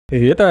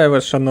Вітаю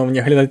вас, шановні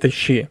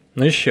глядачі.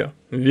 Ну що,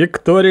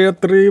 Вікторія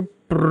 3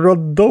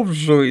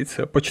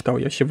 продовжується. Почитав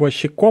я ще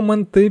ваші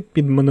коменти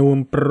під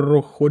минулим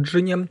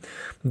проходженням,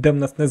 де в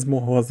нас не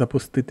змогло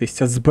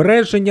запуститися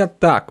збереження.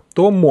 Так,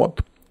 то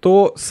мод.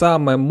 То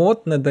саме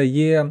мод не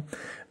дає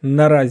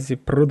наразі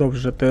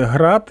продовжити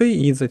грати,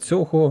 і за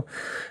цього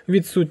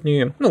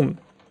відсутньої,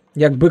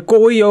 якби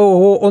коли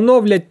його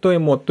оновлять той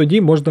мод,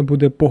 тоді можна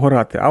буде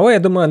пограти. Але я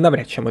думаю,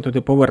 навряд чи ми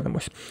туди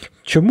повернемось.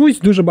 Чомусь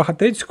дуже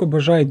багатецько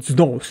бажають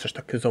знову все ж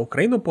таки за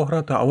Україну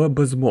пограти, але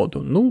без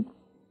моду.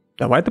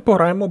 Давайте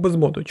пограємо без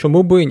моду.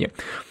 Чому би і ні?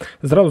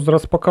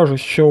 Зараз покажу,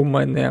 що в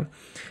мене,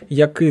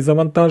 який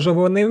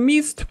завантажуваний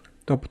вміст.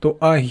 Тобто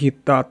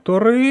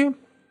агітатори.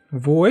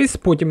 Voice,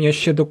 потім я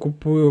ще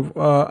докупив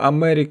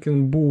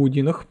American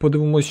Building.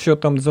 Подивимось, що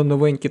там за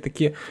новенькі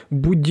такі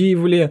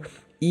будівлі.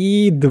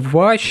 І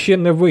 2 ще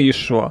не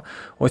вийшло.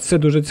 Ось це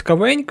дуже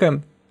цікавеньке.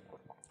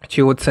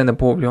 Чи оце не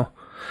помню.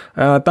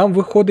 Там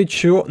виходить,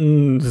 що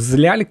з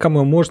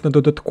ляльками можна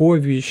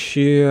додаткові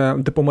ще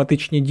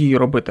дипломатичні дії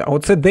робити. А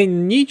оце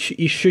день-ніч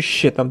і що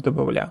ще там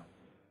додавля.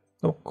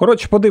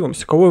 Коротше,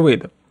 подивимося, коли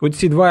вийде.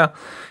 Оці 2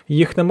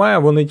 їх немає,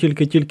 вони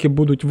тільки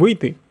будуть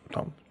вийти.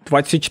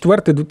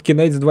 24-й,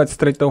 кінець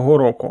 23-го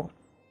року.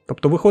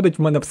 Тобто, виходить,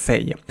 в мене все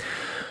є.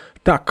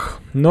 Так,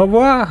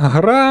 нова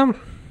гра.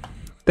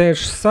 Те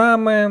ж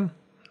саме,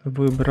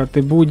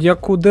 вибрати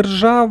будь-яку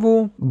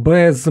державу,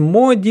 без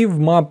модів,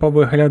 мапа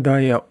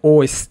виглядає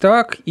ось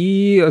так,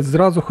 і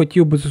зразу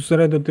хотів би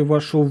зосередити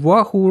вашу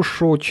увагу,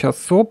 що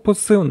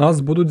часописи у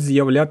нас будуть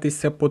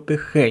з'являтися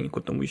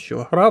потихеньку, тому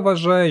що гра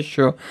вважає,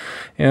 що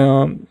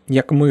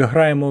як ми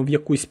граємо в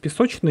якусь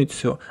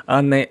пісочницю,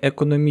 а не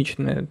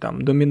економічне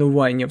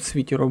домінування в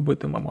світі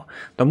робитимемо,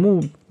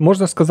 тому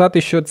можна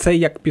сказати, що це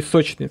як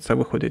пісочниця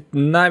виходить,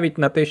 навіть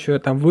на те, що я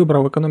там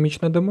вибрав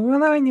економічне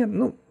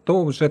домінування,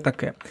 то вже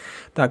таке.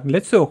 Так, для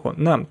цього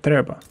нам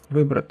треба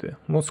вибрати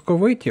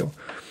московитів,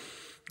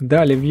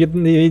 далі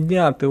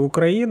відняти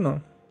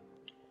Україну.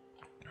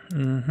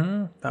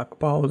 Так,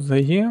 пауза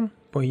є.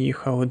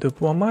 Поїхали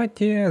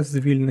дипломатія,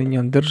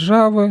 звільнення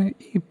держави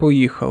і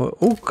поїхали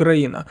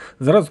Україна.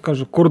 Зразу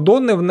кажу,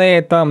 кордони в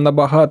неї там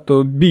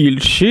набагато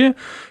більші,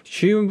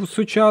 ніж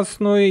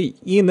сучасної,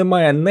 і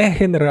немає не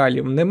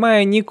генералів,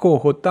 немає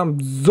нікого,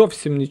 там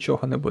зовсім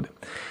нічого не буде.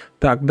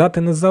 Так,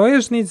 дати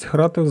незалежність,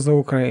 грати за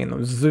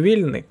Україну,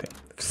 звільнити.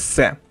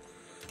 Все.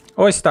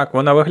 Ось так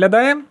вона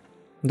виглядає.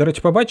 До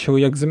речі,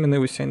 побачили, як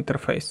змінився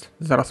інтерфейс.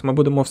 Зараз ми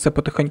будемо все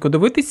потихеньку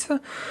дивитися,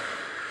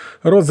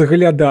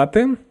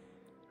 розглядати.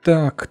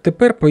 Так,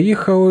 тепер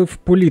поїхали в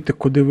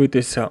політику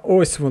дивитися.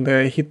 Ось вони,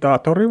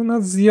 агітатори у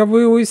нас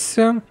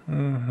з'явилися.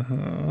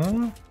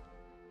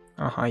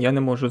 Ага, я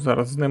не можу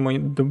зараз з ними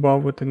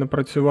додати, не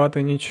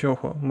працювати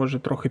нічого. Може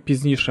трохи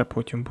пізніше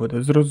потім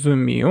буде.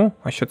 Зрозумів.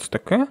 А що це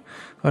таке?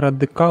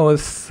 Радикали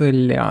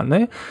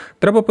селяни.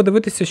 Треба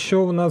подивитися,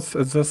 що у нас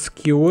за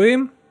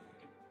скіли.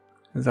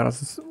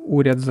 Зараз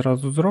уряд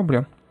зразу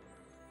зроблю.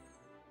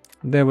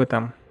 Де ви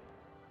там?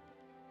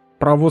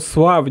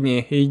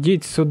 Православні,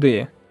 йдіть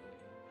сюди.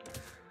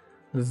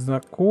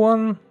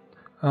 Закон.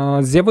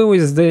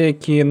 З'явились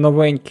деякі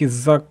новенькі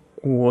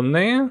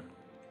закони.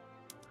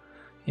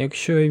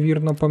 Якщо я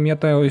вірно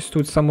пам'ятаю, ось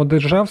тут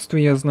самодержавство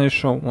я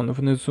знайшов, вон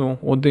внизу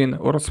один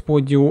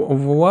розподіл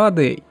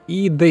влади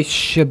і десь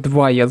ще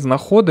 2 я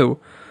знаходив.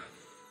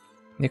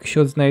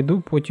 Якщо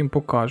знайду, потім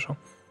покажу.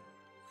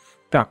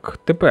 Так,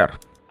 тепер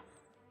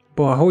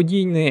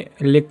благодійні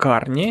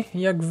лікарні,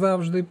 як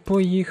завжди,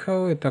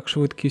 поїхали. Так,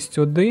 швидкість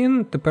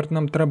 1. Тепер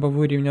нам треба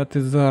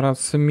вирівняти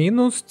зараз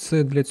мінус.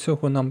 Це для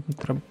цього нам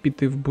треба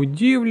піти в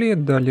будівлі,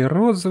 далі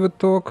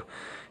розвиток.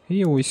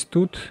 І ось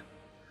тут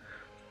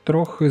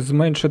трохи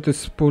зменшити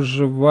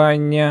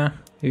споживання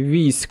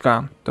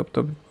війська.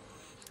 Тобто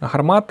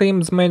гармати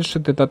їм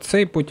зменшити, та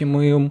цей потім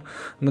ми їм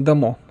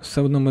надамо.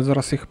 Все одно ми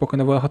зараз їх поки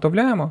не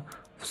виготовляємо.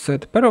 Все,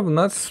 тепер в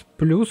нас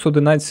плюс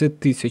 11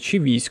 тисяч і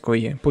військо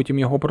є. Потім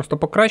його просто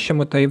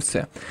покращимо та і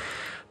все.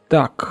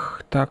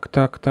 Так.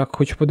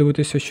 Хочу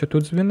подивитися, що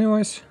тут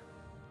змінилось.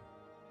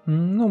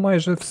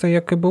 Майже все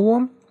як і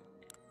було.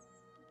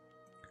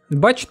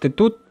 Бачите,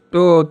 тут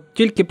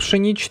тільки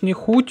пшенічні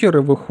хутори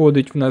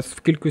виходить в нас в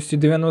кількості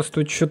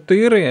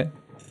 94,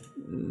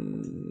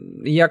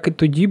 як і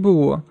тоді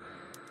було.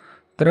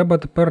 Треба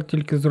тепер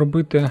тільки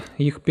зробити,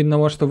 їх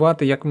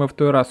підналаштувати, як ми в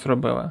той раз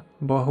робили.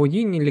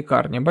 Благодійні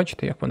лікарні,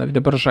 бачите, як вона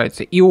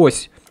відображається. І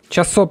ось,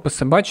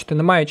 часописи, бачите,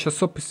 немає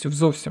часописів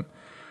зовсім.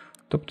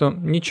 Тобто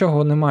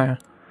нічого немає.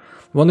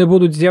 Вони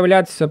будуть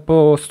з'являтися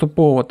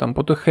поступово,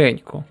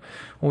 потихеньку.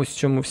 Ось в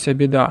чому вся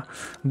біда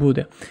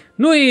буде.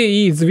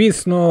 І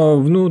звісно,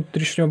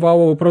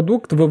 внутрішньоваловий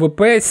продукт,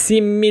 ВВП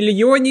 7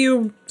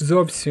 мільйонів,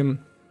 зовсім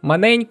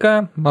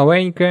маленька,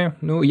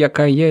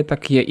 яка є,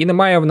 так є. І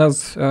немає в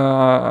нас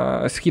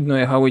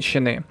східної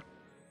Галичини.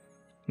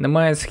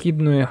 Немає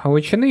східної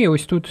Галичини, і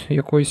ось тут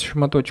якоїсь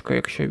шматочка,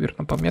 якщо я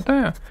вірно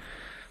пам'ятаю.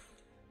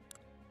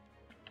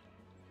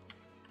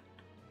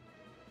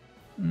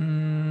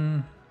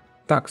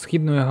 Так,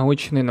 східної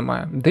Галичини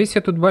немає. Десь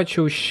я тут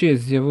бачив, ще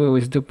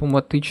з'явились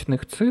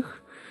дипломатичних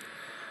цих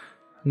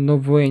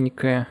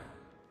Новеньке.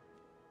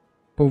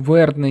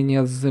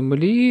 Повернення з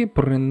землі,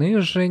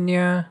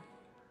 приниження.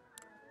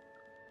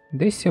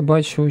 Десь я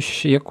бачу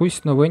ще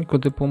якусь новеньку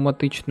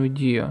дипломатичну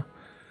дію.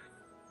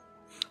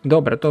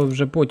 Добре, то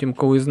вже потім,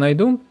 коли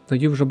знайду,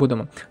 тоді вже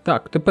будемо.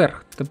 Так,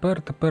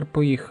 тепер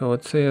поїхали.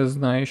 Це я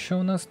знаю, що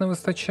у нас не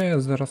вистачає.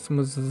 Зараз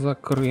ми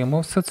закриємо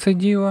все це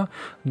діло.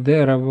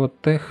 Дерево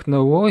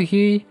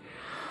технологій.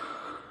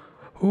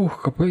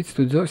 Ух, капець,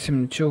 тут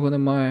зовсім нічого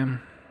немає.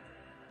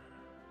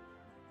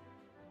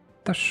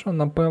 Та що,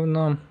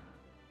 напевно...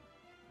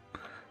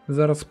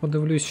 Зараз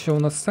подивлюсь, що у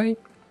нас цей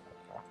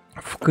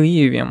в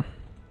Києві.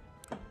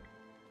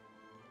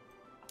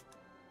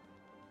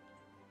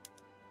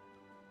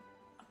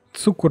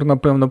 Цукор,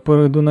 напевно,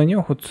 перейду на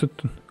нього.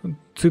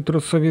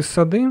 Цитрусові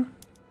сади,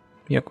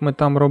 як ми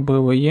там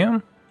робили,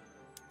 є.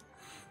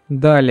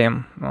 Далі.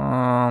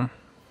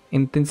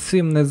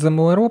 Інтенсивне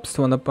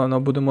землеробство, напевно,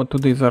 будемо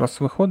туди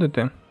зараз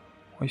виходити.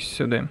 Ось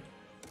сюди.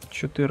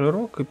 4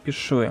 роки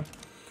пішли.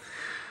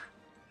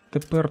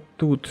 Тепер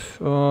тут.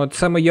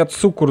 Саме я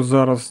цукор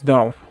зараз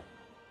дав.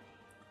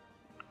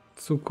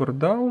 Цукор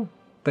дав.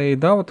 Та й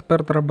дав,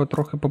 тепер треба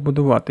трохи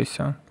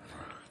побудуватися.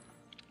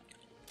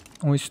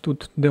 Ось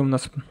тут, де в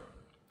нас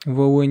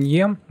Волинь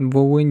є.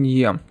 Волинь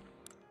є.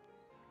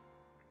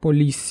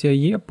 Полісся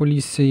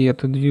є.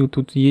 Тоді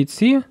тут є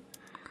ці.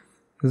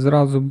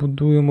 Зразу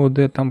будуємо,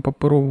 де там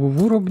паперову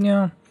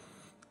виробня.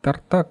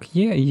 Тартак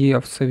є,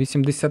 все,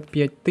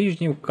 85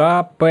 тижнів,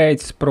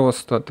 капець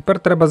просто. Тепер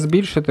треба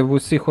збільшити в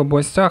усіх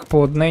областях по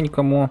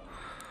одненькому.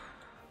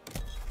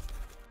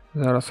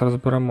 Зараз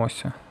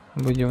розберемося.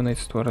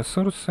 Будівництво,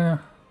 ресурси.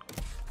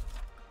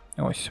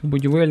 Ось,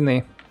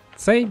 будівельний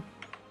цей.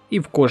 І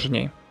в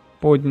кожній.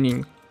 По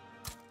одній.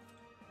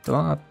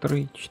 2,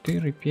 3,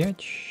 4,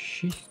 5,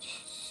 6,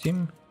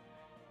 7.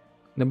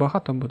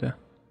 Небагато буде?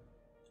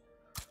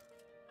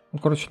 Ну,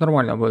 коротше,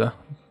 нормально буде.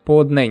 По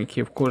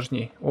одненькій в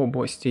кожній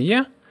області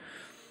є.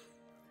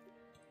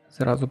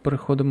 Зразу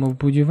переходимо в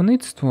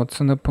будівництво.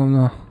 Це,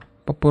 напевно,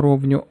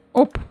 паперовню.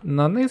 Оп,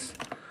 на низ.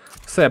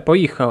 Все,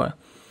 поїхали.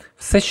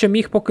 Все, що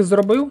міг, поки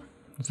зробив.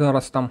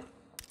 Зараз там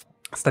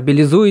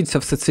стабілізується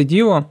все це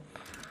діло.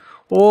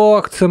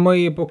 Ох, це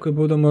ми поки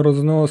будемо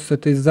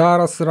розносити.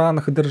 Зараз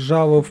ранг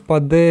держави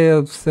впаде,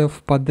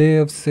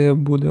 все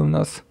буде у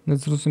нас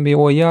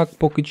незрозуміло як,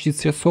 поки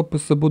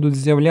часописи будуть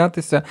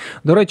з'являтися.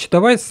 До речі,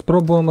 давай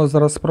спробуємо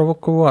зараз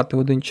спровокувати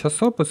один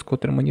часопис,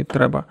 котрий мені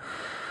треба.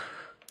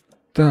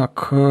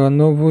 Так,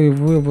 новий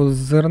вивоз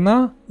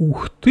зерна.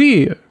 Ух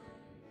ти!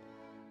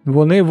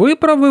 Вони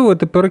виправили,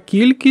 тепер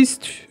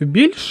кількість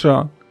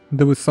більша.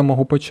 Дивись, з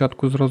самого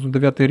початку зразу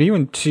 9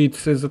 рівень. Чи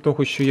це за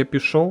того, що я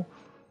пішов?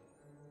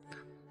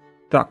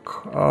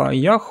 Так,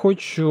 я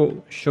хочу,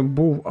 щоб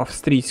був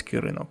австрійський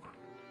ринок.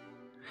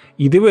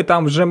 І диви,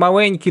 там вже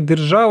маленькі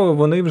держави,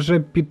 вони вже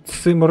під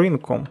цим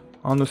ринком.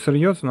 А ну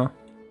серйозно?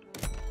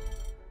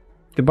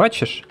 Ти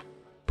бачиш?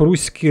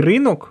 Пруський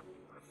ринок?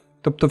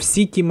 Тобто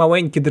всі ті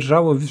маленькі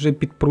держави вже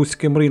під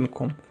пруським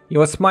ринком. І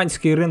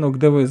османський ринок,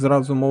 диви,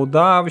 зразу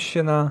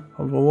Молдавщина,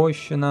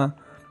 Волощина,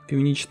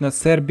 Північна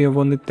Сербія,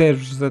 вони теж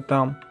вже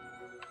там.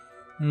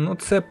 Ну,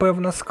 це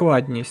певна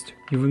складність.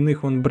 І в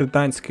них вон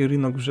британський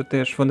ринок вже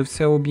теж, вони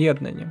все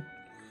об'єднані.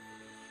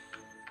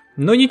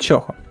 Ну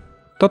нічого,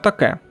 то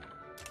таке.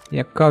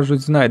 Як кажуть,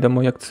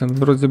 знайдемо, як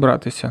цим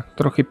розібратися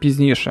трохи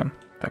пізніше.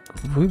 Так,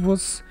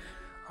 вивоз,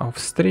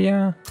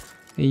 Австрія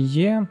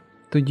є.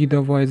 Тоді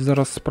давай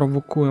зараз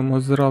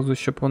спровокуємо зразу,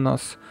 щоб у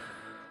нас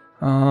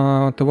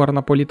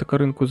товарна політика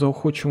ринку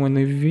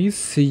заохочуваний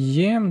ввіз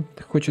є.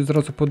 Хочу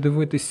зразу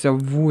подивитися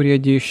в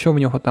уряді, що в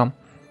нього там.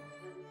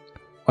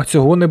 А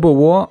цього не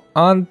було.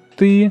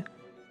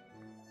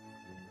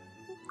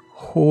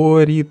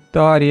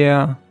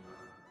 Антихорітарія.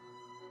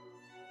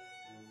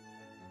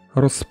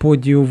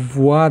 Розподіл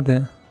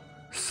влади.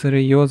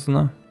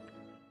 Серйозно.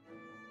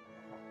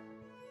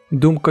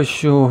 Думка,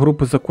 що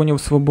групи законів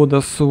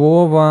свобода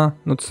слова.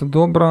 Ну це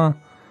добре.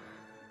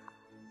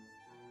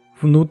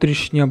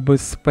 Внутрішня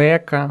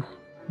безпека.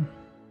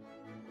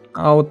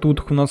 А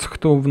отут у нас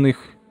хто в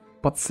них?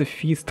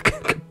 Пацифіст,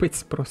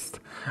 капець просто.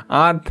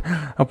 А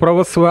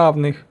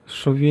православних,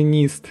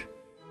 шовініст.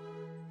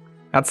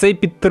 А цей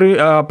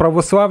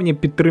православні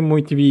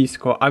підтримують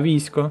військо. А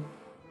військо?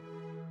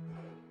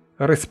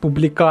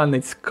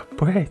 Республіканець,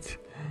 капець.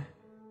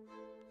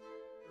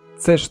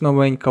 Це ж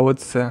новенька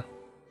оце.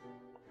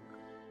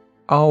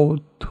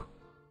 Аут.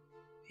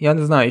 Я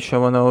не знаю, що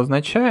воно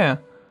означає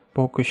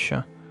поки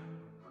що.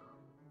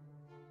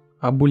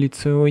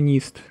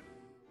 Аболіціоніст.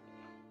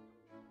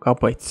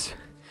 Капець.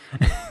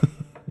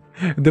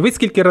 Дивись,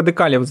 скільки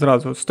радикалів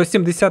зразу.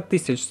 170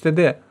 тисяч, це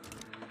де?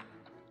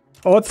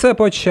 Оце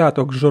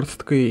початок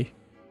жорсткий.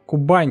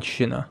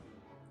 Кубанщина.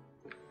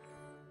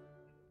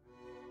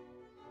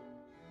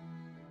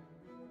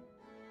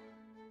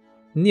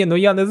 Ні, ну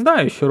я не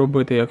знаю, що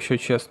робити, якщо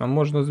чесно.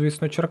 Можна,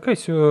 звісно,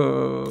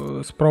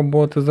 Черкесію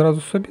спробувати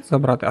зразу собі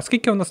забрати. А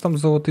скільки в нас там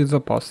золотий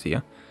запас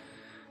є?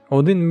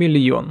 1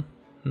 мільйон.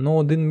 Ну,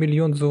 1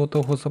 мільйон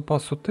золотого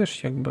запасу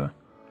теж якби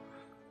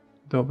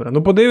Добре,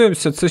 ну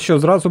подивимося, це що,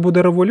 зразу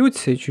буде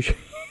революція? Чи...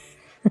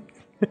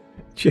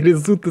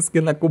 Через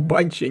утиски на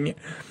Кубанщині.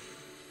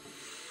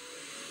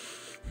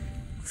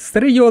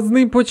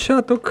 Серйозний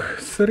початок,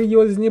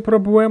 серйозні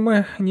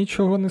проблеми,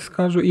 нічого не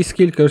скажу. І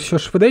скільки, що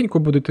швиденько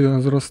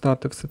будете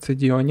зростати все це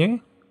діло,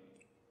 ні?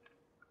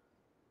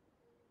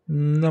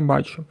 Не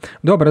бачу.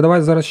 Добре,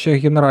 давай зараз ще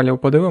генералів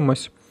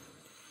подивимось.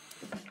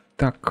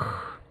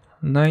 Так,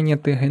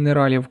 найняти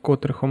генералів,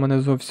 котрих у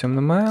мене зовсім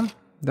немає.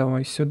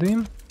 Давай сюди.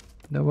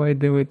 Давай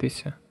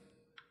дивитися.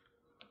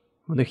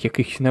 У них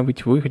якийсь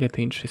навіть вигляд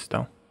інший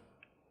став.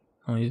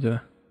 Ось де.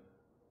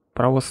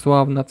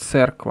 Православна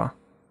церква.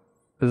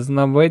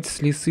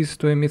 Знавець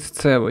лісистої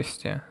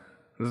місцевості.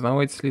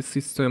 Знавець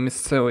лісистої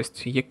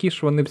місцевості. Які ж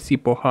вони всі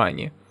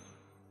погані.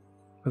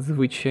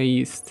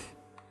 Звичаїст.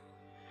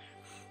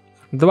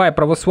 Давай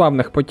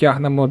православних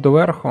потягнемо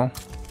доверху.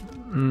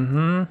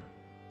 Угу.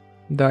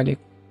 Далі.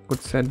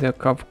 Оце де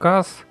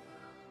Кавказ.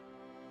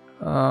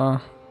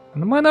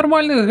 Немає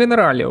нормальних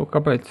генералів,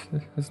 капець.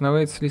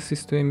 Знавець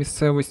лісистої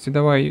місцевості.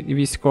 Давай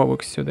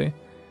військових сюди.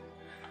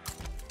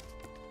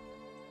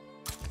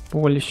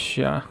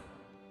 Польща.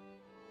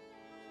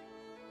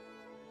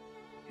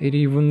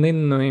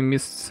 Рівнинної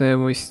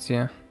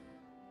місцевості.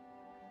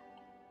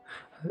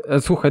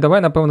 Слухай,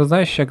 давай, напевно,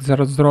 знаєш, як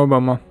зараз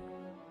зробимо?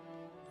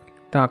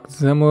 Так,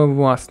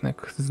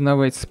 землевласник.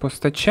 Знавець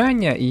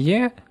постачання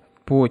є.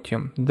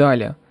 Потім.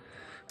 Далі.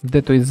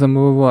 Де той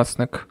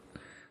землевласник?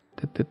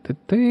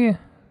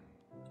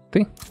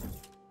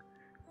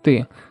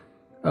 Ти.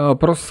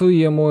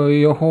 Просуємо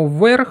його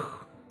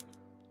вверх.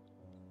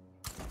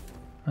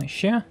 А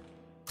ще.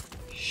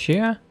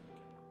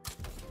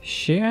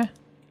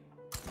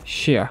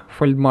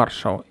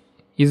 Фельдмаршал.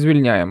 І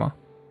звільняємо.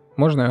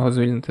 Можна його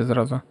звільнити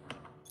зразу?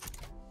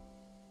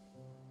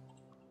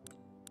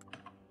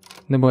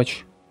 Не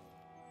бачу.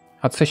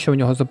 А це що в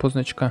нього за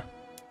позначка?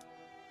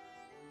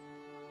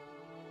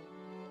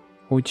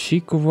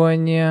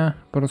 Очікування,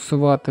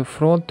 просувати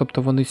фронт,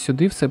 тобто вони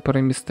сюди все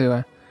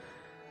перемістили.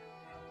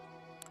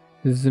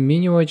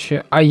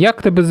 Змінювачі. А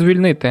як тебе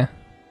звільнити?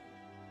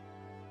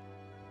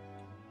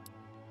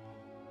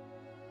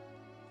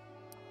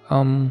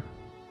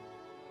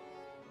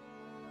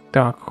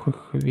 Так,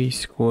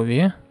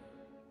 військові.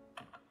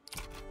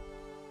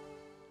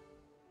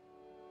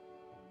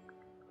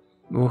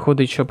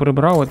 Виходить, що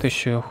прибрало те,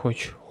 що я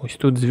хочу. Ось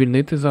тут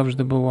звільнити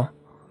завжди було.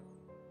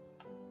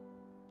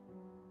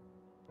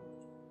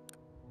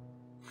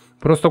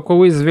 Просто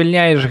коли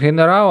звільняєш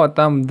генерала,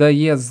 там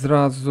дає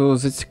зразу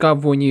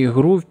зацікавленій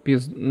групі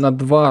на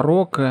 2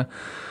 роки,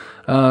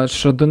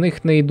 що до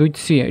них не йдуть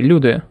ці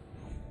люди.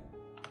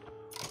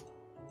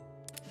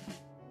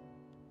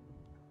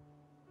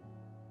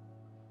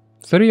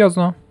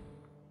 Серйозно.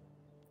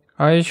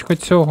 А я хоч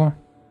цього.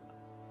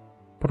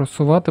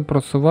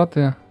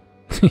 Просувати.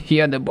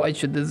 Я не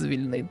бачу, де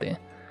звільнити.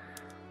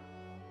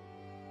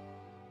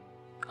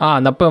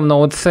 А, напевно,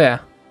 оце.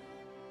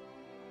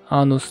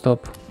 А, ну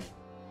стоп.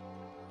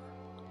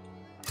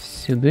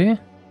 Сюди.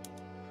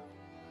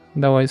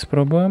 Давай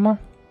спробуємо.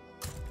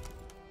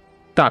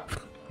 Так,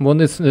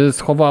 вони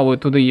сховали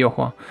туди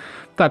його.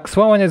 Так,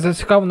 сховання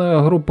зацікавленої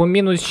групи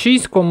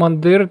 -6,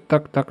 командир.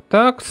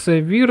 Так,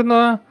 все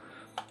вірно.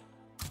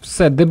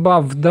 Все,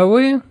 дебаф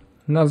вдали.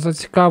 На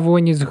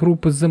зацікавленість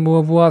групи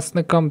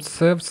землевласникам.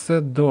 Це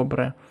все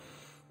добре.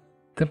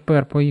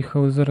 Тепер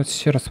поїхали, зараз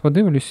ще раз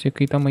подивлюсь,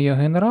 який там є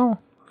генерал.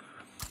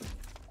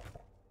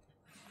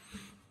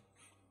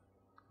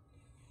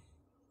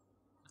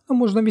 Ну,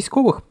 можна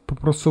військових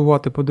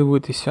попросувати,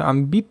 подивитися.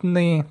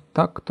 Амбітний,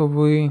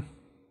 тактовий.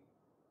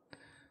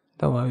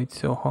 Давай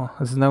цього.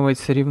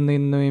 Знавець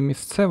рівнинної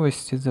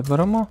місцевості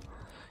заберемо.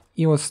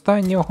 І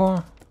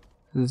останнього.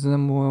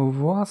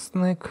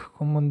 Землевласник,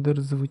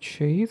 командир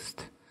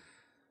звичаїст.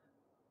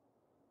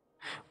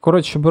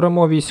 Коротше,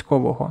 беремо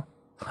військового.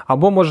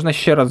 Або можна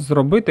ще раз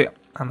зробити.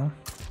 Ану.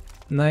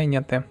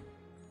 Найняти.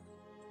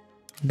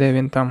 Де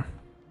він там?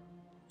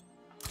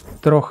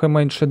 Трохи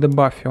менше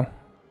дебафів.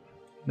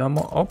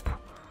 Дамо, оп.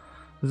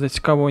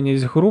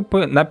 Зацікавленість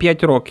групи на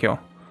 5 років.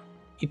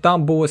 І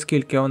там було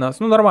скільки у нас?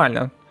 Ну,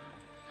 нормально.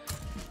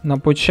 На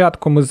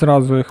початку ми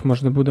зразу їх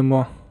можна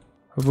будемо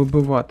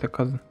вибивати.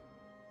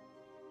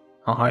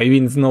 Ага, і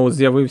він знову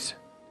з'явився.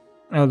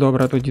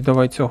 Добре, тоді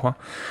давай цього.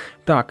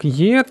 Так,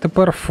 є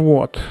тепер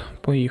флот.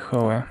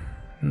 Поїхали.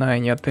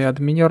 Найняти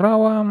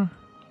адмірала.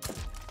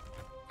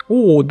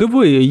 О,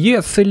 диви,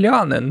 є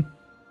селянин.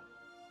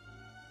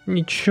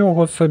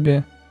 Нічого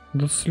собі.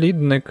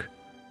 Дослідник.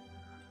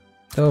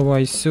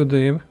 Давай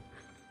сюди.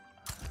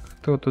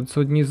 Хто тут?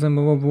 Одні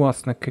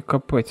землевласники,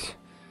 капець.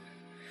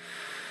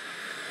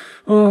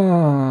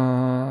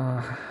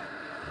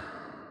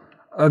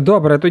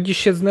 Добре, тоді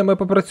ще з ними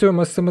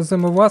попрацюємо, з цими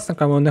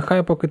землевласниками,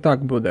 нехай поки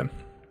так буде.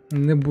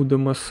 Не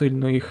будемо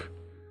сильно їх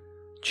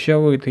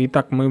чавити. І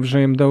так, ми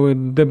вже їм дали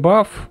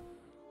дебаф.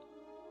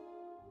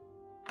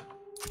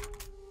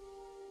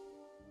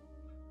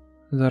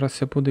 Зараз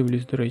я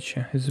подивлюсь, до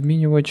речі.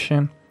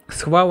 Змінювачі.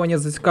 Схвалення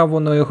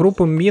зацікавленої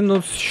групи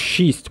мінус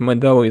 6 ми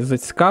дали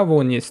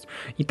зацікавленість.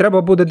 І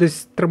треба буде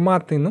десь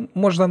тримати, ну,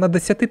 можна на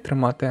 10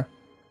 тримати.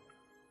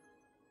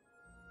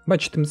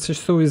 Бачите,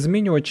 тимчасові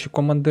змінювачі,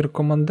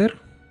 командир.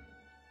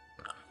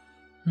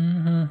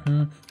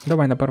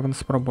 Давай, напевно,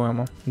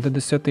 спробуємо. До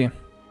 10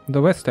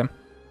 довести.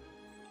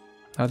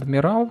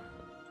 Адмірал.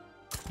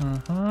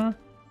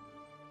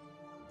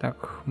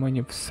 Так,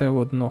 мені все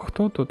одно,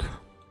 хто тут.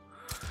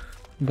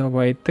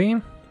 Давай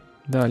йти.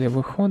 Далі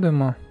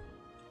виходимо.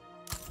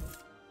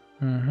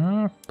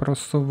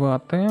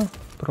 Просувати.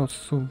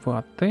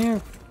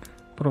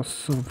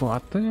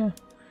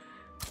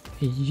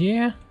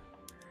 Є.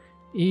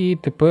 І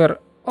тепер,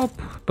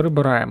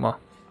 прибираємо.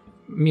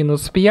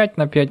 Мінус 5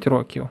 на 5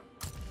 років.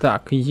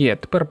 Так, є.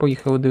 Тепер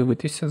поїхали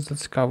дивитися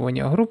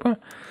зацікавлення групи.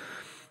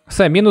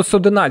 Все, мінус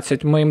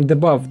 11 ми їм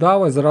дебаф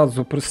дали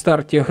зразу при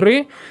старті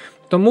гри.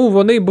 Тому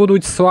вони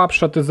будуть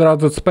слабшати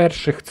зразу з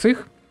перших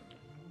цих.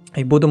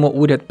 І будемо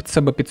уряд під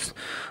себе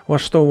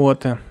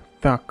підлаштовувати.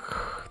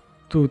 Так,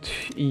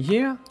 тут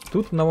є,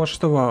 тут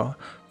налаштувало.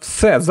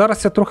 Все,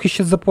 зараз я трохи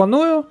ще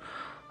запланую,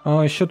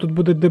 що тут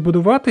буде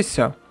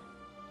дебудуватися.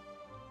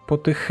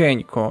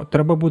 Потихеньку.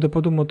 Треба буде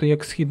подумати,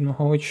 як східну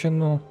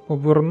Галичину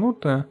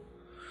повернути.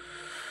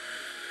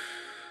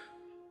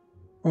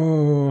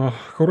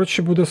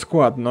 Коротше, буде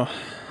складно.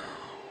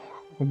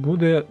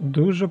 Буде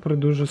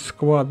дуже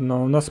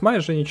складно. У нас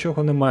майже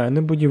нічого немає.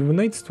 Ні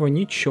будівництва,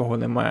 нічого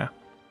немає.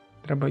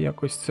 Треба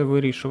якось це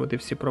вирішувати,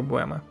 всі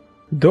проблеми.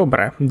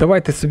 Добре,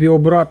 давайте собі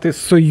обрати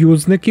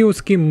союзників,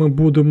 з ким ми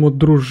будемо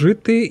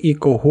дружити і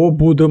кого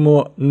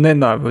будемо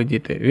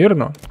ненавидіти,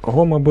 вірно?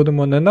 Кого ми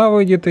будемо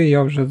ненавидіти,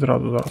 я вже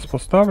зараз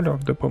поставлю.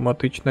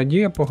 Дипломатична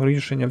дія,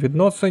 погіршення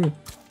відносин.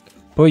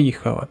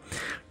 Поїхали.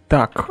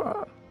 Так,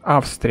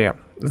 Австрія.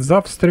 З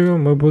Австрією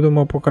ми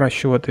будемо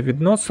покращувати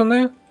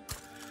відносини.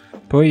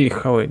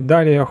 Поїхали.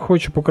 Далі я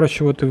хочу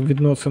покращувати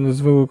відносини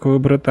з Великою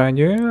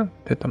Британією.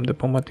 Де там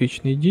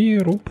дипломатичні дії,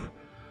 руб.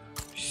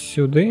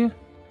 Сюди.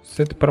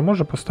 Це тепер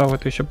можу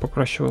поставити, щоб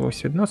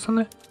покращувалися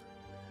відносини?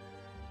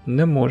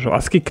 Не можу.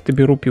 А скільки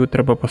тобі рупів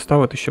треба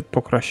поставити, щоб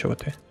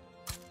покращувати?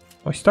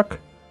 Ось так?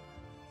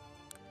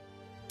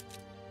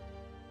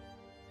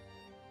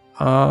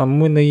 А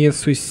ми не є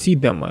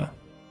сусідами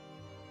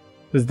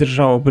з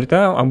державою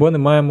Британії, або не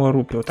маємо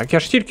рупів. Так, я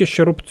ж тільки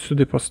що руп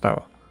сюди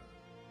поставив.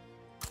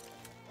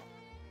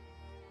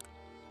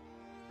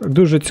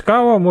 Дуже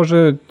цікаво,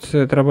 може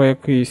це треба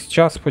якийсь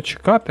час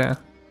почекати.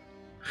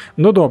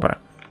 Ну добре.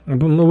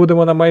 Ми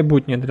будемо на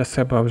майбутнє для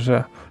себе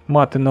вже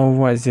мати на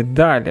увазі.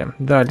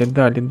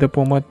 Далі.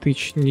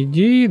 Дипломатичні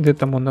дії. Де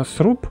там у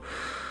нас руб?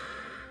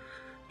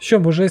 Що,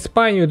 може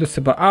Іспанію до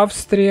себе?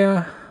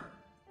 Австрія.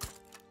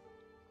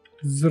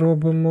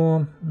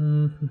 Зробимо.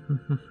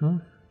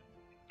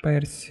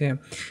 Персія.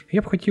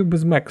 Я б хотів би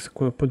з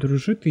Мексикою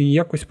подружити і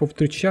якось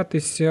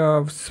повтручатися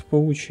в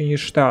Сполучені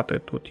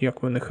Штати тут,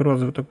 як у них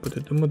розвиток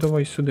буде. Тому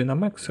давай сюди на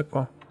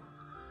Мексику.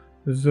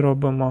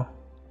 Зробимо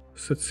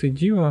все це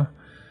діло.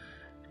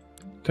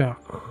 Так.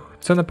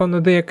 Це, напевно,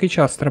 деякий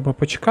час треба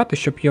почекати,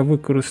 щоб я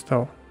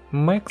використав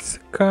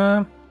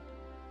Мексика.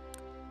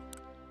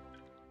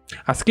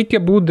 А скільки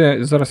буде,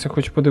 зараз я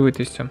хочу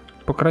подивитися,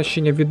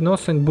 покращення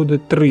відносин буде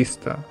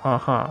 300.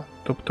 Ага,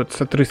 тобто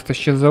це 300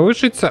 ще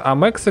залишиться, а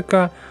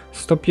Мексика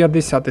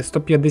 150. І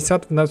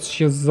 150 в нас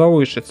ще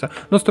залишиться.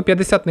 Ну,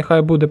 150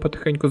 нехай буде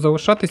потихеньку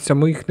залишатися,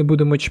 ми їх не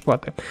будемо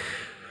чіпати.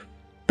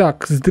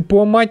 Так, з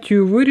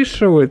дипломатією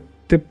вирішили.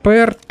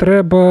 Тепер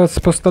треба з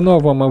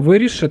постановами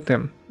вирішити.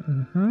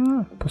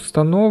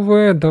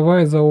 Постанови,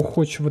 давай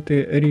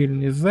заохочувати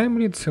рільні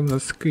землі. Це в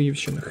нас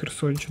Київщина,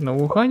 Херсонщина,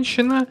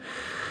 Луганщина.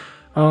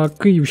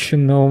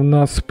 Київщина у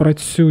нас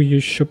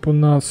працює, щоб у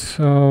нас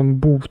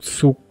був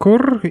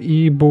цукор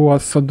і була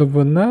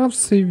садовина,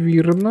 все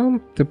вірно.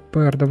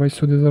 Тепер давай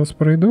сюди зараз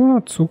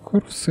пройду.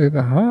 Цукор, все,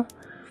 ага.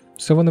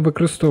 Все вони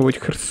використовують.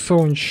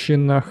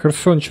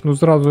 Херсонщину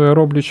зразу я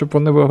роблю, щоб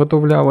вони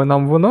виготовляли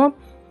нам вино.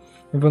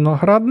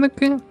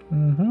 Виноградники.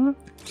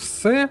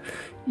 Все.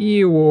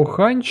 І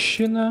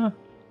Луганщина.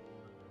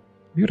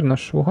 Вірно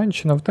ж,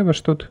 Луганщина, в тебе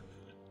ж тут.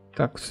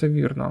 Так, все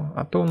вірно.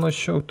 А то у нас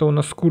що? То у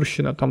нас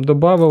Курщина там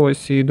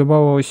додавалось і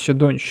додавалось ще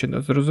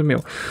Донщина, зрозумів.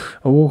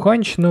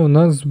 Луганщина у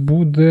нас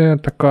буде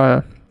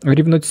така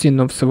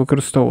рівноцінно все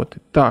використовувати.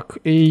 Так,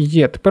 і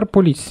є. Тепер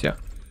Полісся.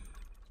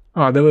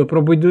 Диви,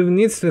 про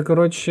будівництво,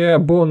 коротше,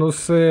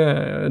 бонуси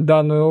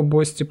даної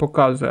області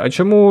показує. А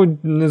чому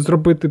не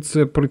зробити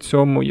це при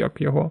цьому,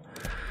 як його?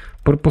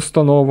 При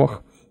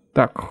постановах.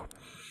 Так.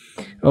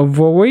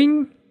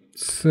 Волинь.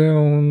 Це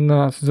у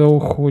нас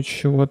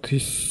заохочувати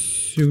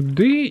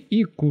сюди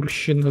і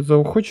Курщина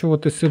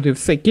заохочувати сюди.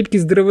 Все,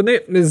 кількість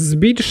деревини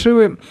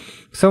збільшили.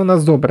 Все у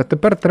нас добре.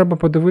 Тепер треба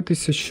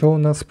подивитися, що у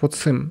нас по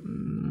цим.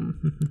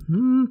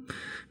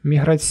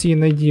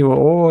 Міграційне діло.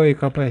 Ой,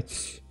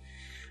 капець.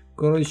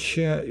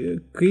 Коротше,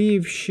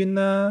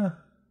 Київщина,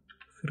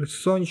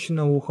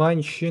 Херсонщина,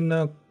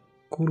 Луганщина,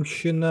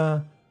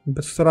 Курщина,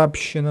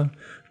 Бессарабщина.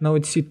 На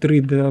оці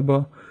 3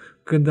 треба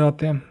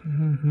кидати.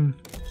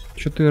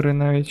 4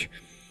 навіть.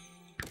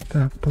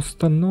 Так,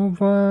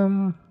 постанова.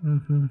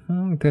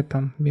 Де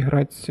там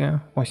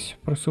міграція? Ось,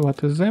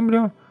 просувати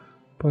землю.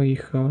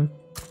 Поїхали.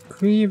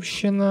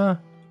 Київщина,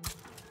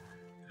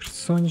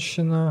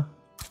 Херсонщина,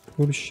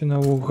 Курщина,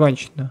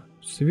 Луганщина.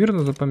 Все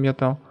вірно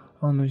запам'ятав?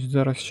 А ну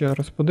зараз ще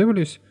раз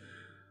подивлюсь.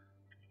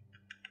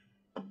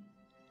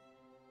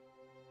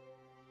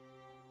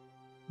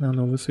 А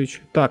ну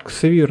висвічую. Так,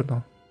 все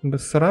вірно.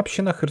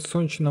 Бессарабщина,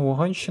 Херсонщина,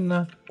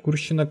 Луганщина,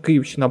 Курщина,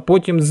 Київщина.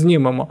 Потім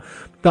знімемо.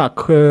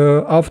 Так,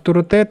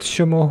 авторитет,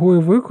 що могли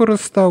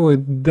використали.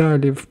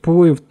 Далі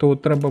вплив, то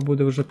треба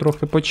буде вже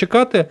трохи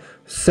почекати.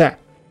 Все.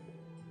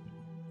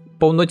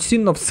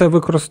 Повноцінно все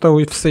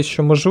використали, все,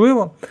 що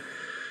можливо.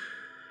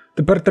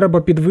 Тепер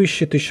треба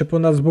підвищити, щоб у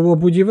нас було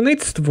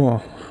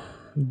будівництво.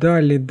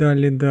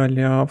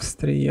 Далі,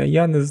 Австрія.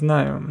 Я не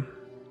знаю.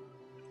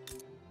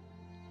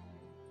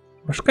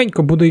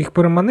 Важкенько буде їх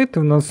переманити,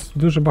 в нас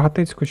дуже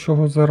багатецько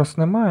чого зараз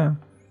немає.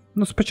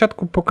 Ну,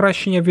 спочатку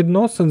покращення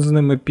відносин з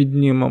ними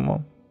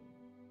піднімемо.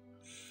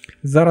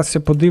 Зараз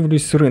я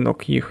подивлюсь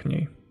ринок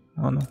їхній.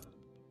 Ану.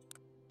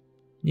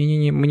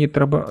 Ні, мені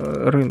треба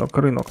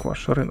ринок,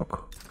 ваш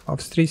ринок.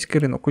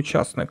 Австрійський ринок,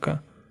 учасники.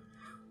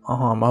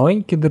 Ага,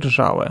 маленькі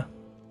держави.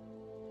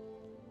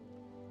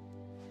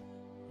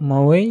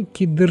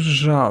 Маленькі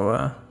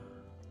держави.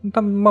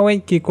 Там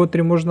маленькі,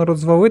 котрі можна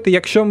розвалити.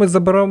 Якщо ми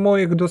заберемо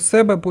їх до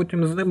себе,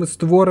 потім з ними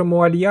створимо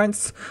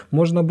альянс,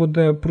 можна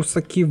буде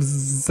прусаків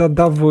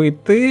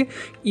задавити,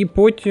 і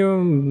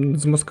потім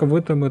з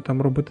московитами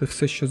там робити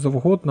все, що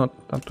завгодно.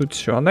 Там тут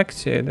що,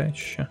 анексія йде?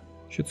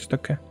 Що це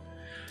таке?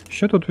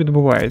 Що тут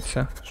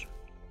відбувається?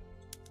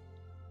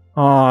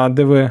 А,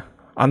 диви,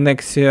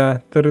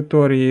 анексія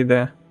території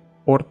йде.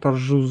 Орта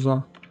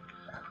Жуза.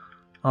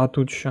 А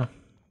тут що?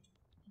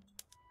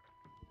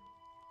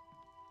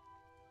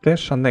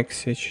 Теж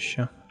анексія чи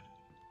що?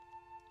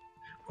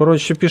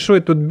 Коротше,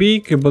 пішли тут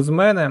бійки без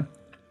мене.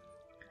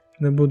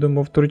 Не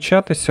будемо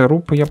втручатися.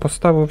 Рупи я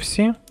поставив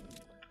всі.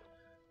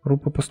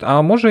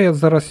 А може я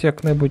зараз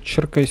як-небудь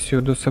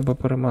Черкесію до себе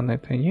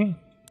переманити, ні?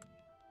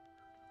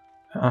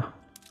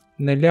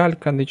 Не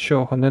лялька,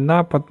 нічого, не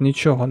напад,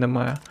 нічого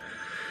немає.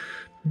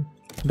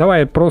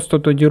 Давай просто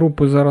тоді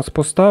рупи зараз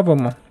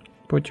поставимо.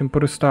 Потім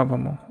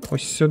переставимо.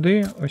 Ось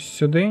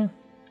сюди.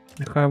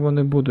 Нехай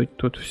вони будуть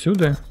тут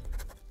всюди.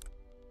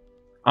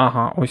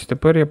 Ага, ось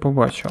тепер я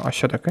побачу. А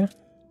що таке?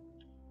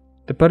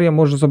 Тепер я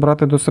можу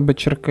забрати до себе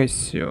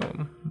Черкесію.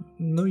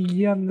 Ну,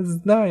 я не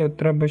знаю,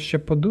 треба ще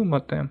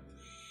подумати.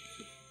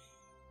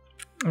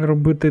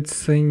 Робити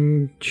це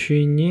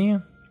чи ні.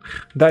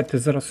 Дайте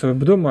зараз я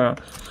обдумаю.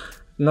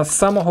 На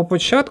самого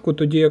початку,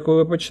 тоді, як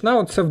я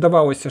починав, це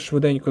вдавалося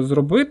швиденько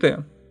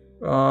зробити.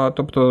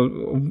 Тобто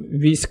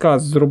війська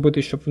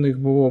зробити, щоб в них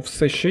було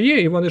все, що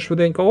є, і вони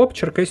швиденько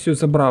Черкесію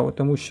забрали.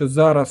 Тому що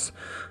зараз...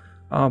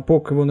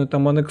 поки вони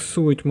там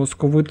анексують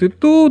московити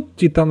тут,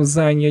 ті там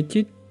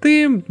зайняті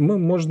тим,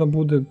 можна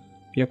буде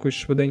якось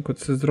швиденько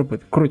це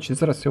зробити. Коротше,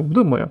 зараз я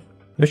обдумаю.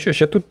 Ну що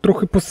ж, я тут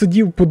трохи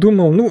посидів,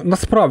 подумав, ну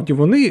насправді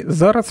вони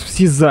зараз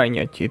всі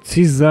зайняті.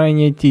 Ці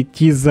зайняті,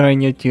 ті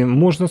зайняті.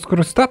 Можна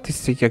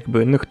скористатися,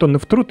 якби, ніхто не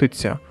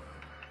втрутиться.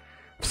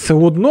 Все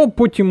одно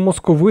потім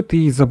московити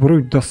її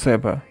заберуть до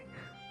себе.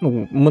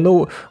 Ну, в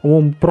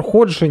минулому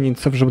проходженні,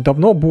 це вже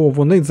давно було,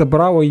 вони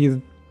забрали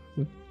її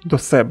до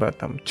себе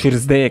там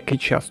через деякий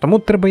час. Тому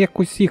треба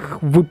якось їх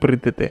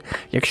випередити.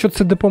 Якщо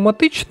це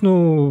дипломатично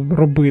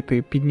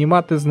робити,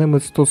 піднімати з ними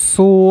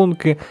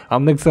стосунки, а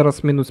в них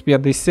зараз мінус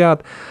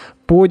 50,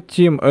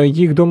 потім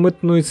їх до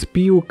митної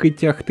спілки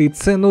тягти,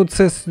 це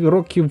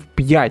років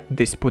 5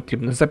 десь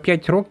потрібно. За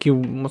 5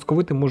 років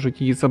московити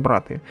можуть її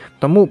забрати.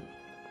 Тому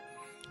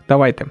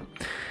давайте.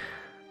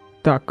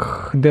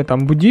 Так, де там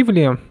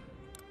будівлі?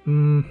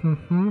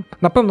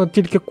 Напевно,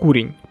 тільки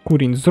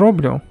курінь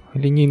зроблю.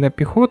 Лінійна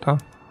піхота.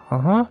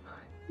 Ага.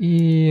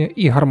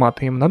 І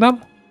гармати їм надам.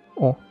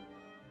 О.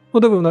 Ну,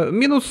 дивно,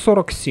 мінус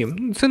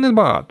 47. Це не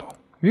багато.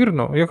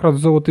 Вірно? Якраз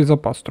золотий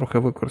запас трохи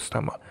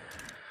використаємо.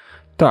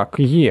 Так,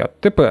 є.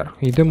 Тепер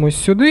йдемо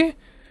сюди.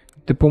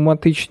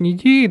 Дипломатичні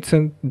дії.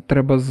 Це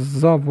треба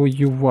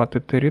завоювати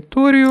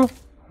територію.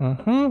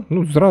 Угу.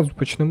 Ну, зразу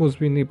почнемо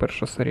з війни,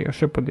 перша серія.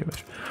 Що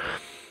подивиш?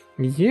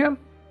 Є.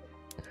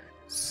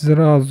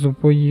 Зразу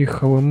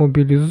поїхали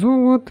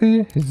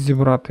мобілізовувати,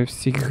 зібрати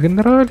всіх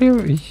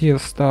генералів, є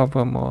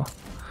ставимо,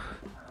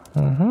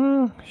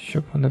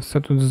 щоб вони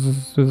все тут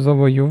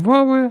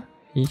завоювали,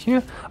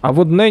 є. А в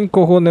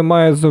одненького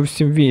немає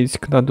зовсім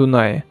військ на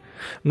Дунаї.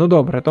 Ну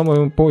добре, то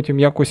ми потім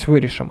якось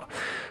вирішимо.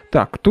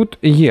 Так, тут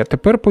є.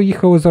 Тепер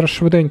поїхали зараз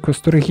швиденько з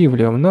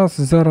торгівлі. У нас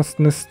зараз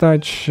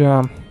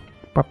нестача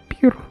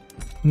папір,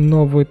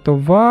 новий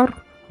товар,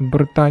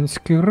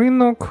 британський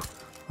ринок,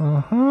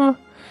 ага.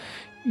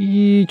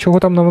 І чого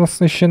там на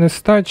нас ще не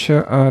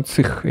стача,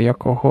 цих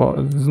якого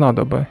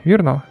знадоби,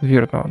 вірно?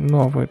 Вірно.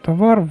 Новий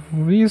товар,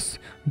 ввіз,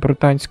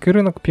 британський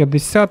ринок,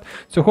 50.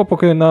 Цього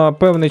поки на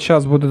певний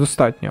час буде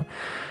достатньо.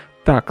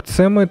 Так,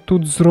 це ми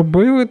тут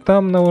зробили,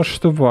 там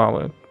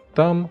налаштували.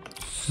 Там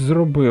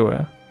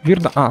зробили.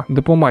 Вірно?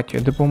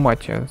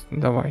 Дипломатія,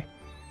 давай.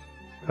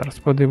 Зараз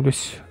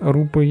подивлюсь,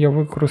 рупи я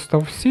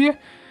використав всі.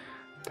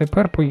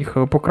 Тепер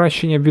поїхали.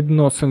 Покращення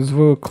відносин з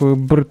Великою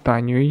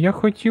Британією я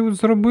хотів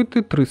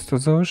зробити. 300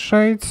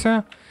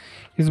 залишається.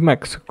 І з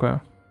Мексикою.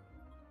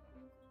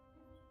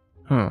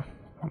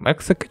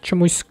 Мексика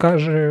чомусь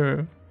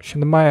каже, що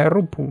немає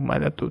рупу в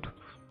мене тут.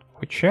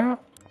 Хоча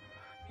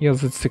я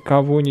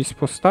зацікавленість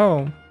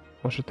поставив.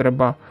 Може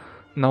треба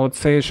на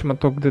оцей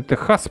шматок, де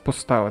Техас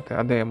поставити,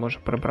 а де я можу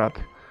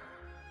прибрати?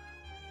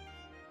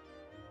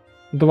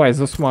 Давай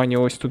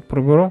Засманію ось тут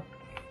приберу.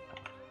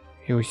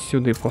 І ось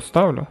сюди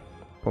поставлю.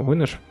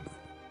 Повинен ж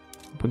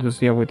буде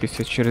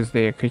з'явитися через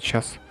деякий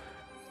час.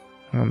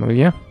 Воно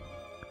є.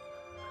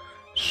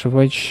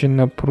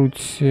 Шведщина,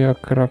 Пруція,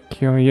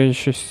 Краків. Я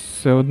щось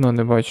все одно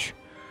не бачу.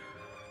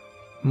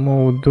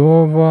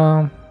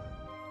 Молдова.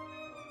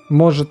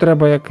 Може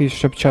треба якийсь,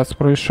 щоб час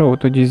пройшов,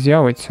 тоді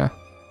з'явиться.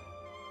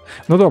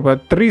 Ну добре,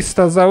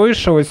 300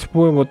 залишилось,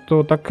 впливу,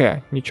 то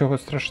таке, нічого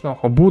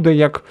страшного. Буде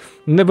як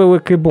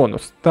невеликий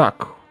бонус.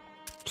 Так,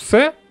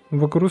 все.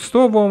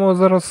 Використовуємо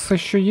зараз все,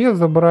 що є.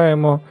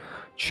 Забираємо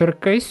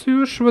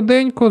Черкесію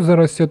швиденько.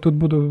 Зараз я тут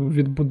буду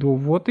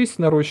відбудовуватись,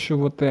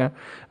 нарощувати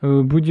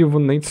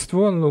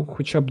будівництво. Ну,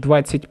 хоча б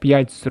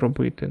 25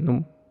 зробити.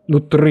 Ну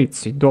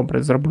 30,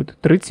 добре зробити.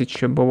 30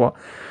 ще було.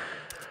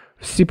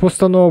 Всі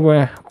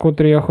постанови,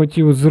 котрі я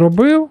хотів,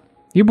 зробив.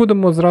 І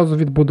будемо зразу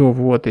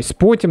відбудовуватись.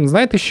 Потім,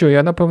 знаєте що,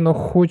 я, напевно,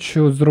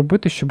 хочу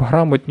зробити, щоб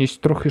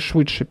грамотність трохи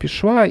швидше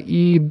пішла.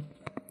 І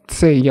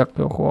це, як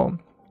його,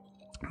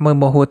 ми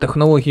могли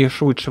технології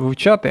швидше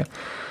вивчати.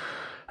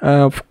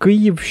 В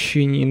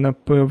Київщині,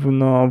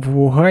 напевно, в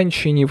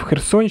Луганщині, в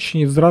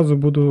Херсонщині зразу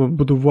буду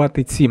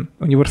будувати ці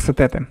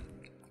університети.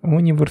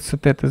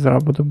 Університети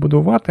зараз буду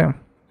будувати.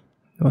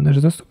 Вони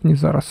ж доступні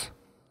зараз.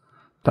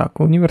 Так,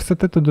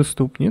 університети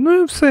доступні. Ну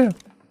і все.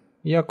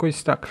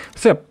 Якось так.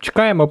 Все,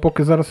 чекаємо,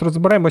 поки зараз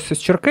розберемося з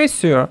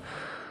Черкесією.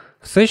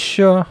 Все,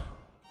 що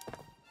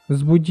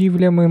з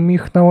будівлями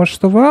міг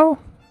налаштував.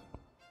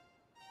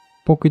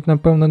 Поки,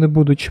 напевно, не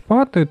буду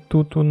чіпати.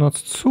 Тут у нас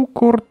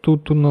цукор,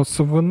 тут у нас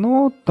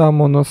вино,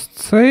 там у нас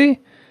цей.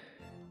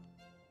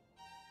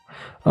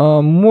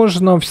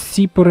 Можна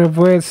всі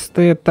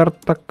перевести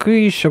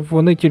тартаки, щоб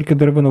вони тільки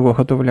деревину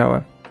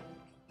виготовляли.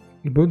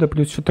 І буде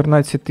плюс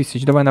 14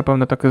 тисяч. Давай,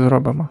 напевно, так і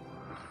зробимо.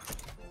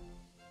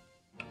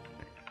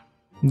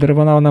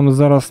 Деревина нам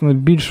зараз не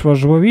більш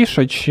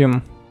важливіша,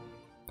 чим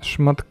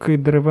шматки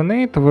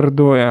деревини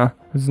твердої.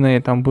 З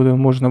неї там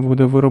можна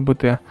буде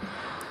виробити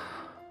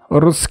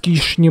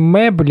розкішні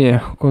меблі,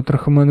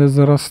 котрих у мене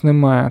зараз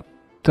немає.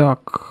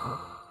 Так.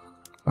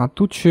 А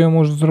тут що я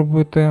можу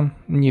зробити?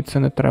 Ні, це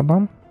не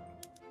треба.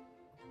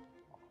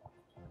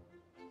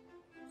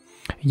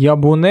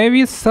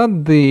 Яблуневі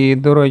сади,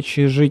 до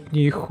речі,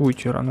 житній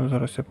хутір. А ну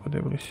зараз я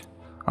подивлюсь.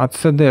 А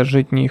це де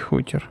житній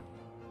хутір?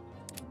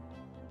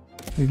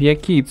 В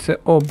якій це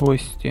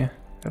області?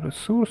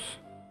 Ресурс.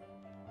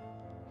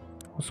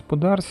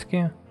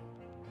 Господарський.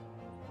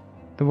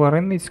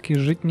 Тваринницький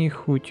житній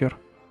хутір.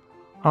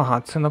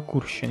 Ага, це на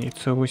Курщині,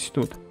 це ось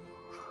тут.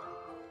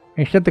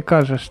 І що ти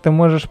кажеш? Ти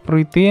можеш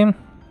пройти?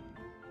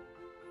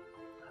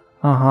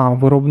 Ага,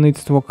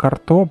 виробництво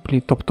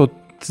картоплі. Тобто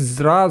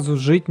зразу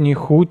житній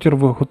хутір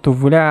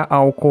виготовляє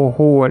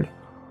алкоголь.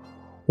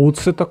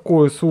 Оце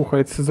такое,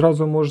 слухай, це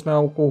зразу можна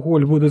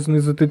алкоголь буде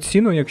знизити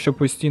ціну, якщо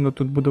постійно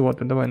тут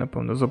будувати. Давай,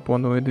 напевно,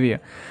 запланую 2.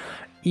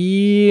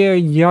 І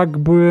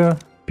якби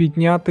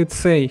підняти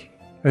цей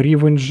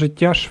рівень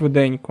життя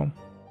швиденько.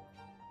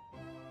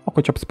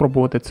 Хоча б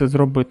спробувати це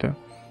зробити.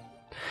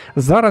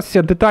 Зараз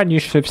я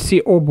детальніше всі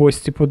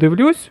області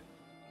подивлюсь,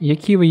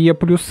 які є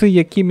плюси,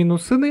 які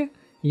мінуси,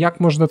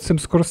 як можна цим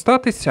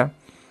скористатися,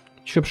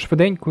 щоб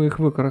швиденько їх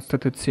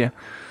використати, ці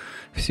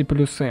всі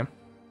плюси.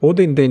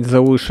 Один день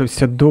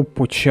залишився до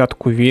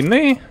початку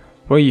війни.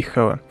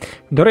 Поїхали.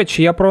 До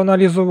речі, я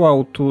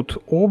проаналізував тут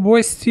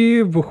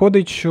області.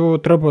 Виходить, що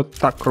треба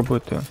так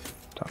робити.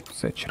 Так,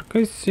 все,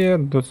 Черкесія,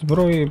 до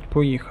зброї,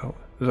 поїхали.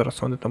 Зараз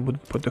вони там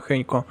будуть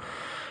потихеньку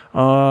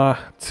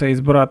це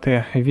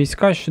збирати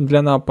війська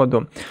для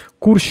нападу.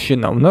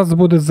 Курщина. У нас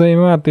буде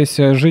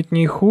займатися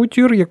житній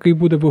хутір, який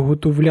буде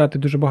виготовляти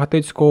дуже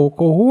багатецького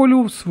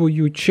алкоголю. В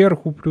свою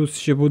чергу, плюс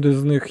ще буде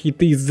з них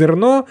йти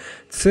зерно.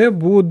 Це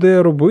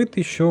буде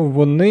робити, що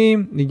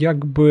вони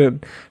якби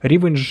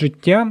рівень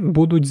життя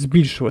будуть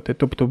збільшувати.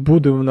 Тобто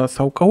буде у нас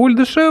алкоголь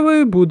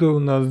дешевий, буде у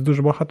нас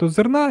дуже багато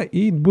зерна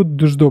і буде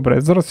дуже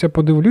добре. Зараз я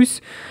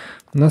подивлюсь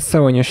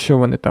населення, що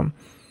вони там.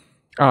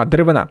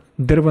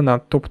 Деревина.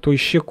 Тобто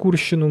ще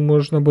Курщину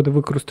можна буде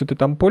використати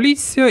там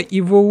Полісся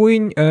і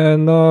Волинь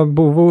на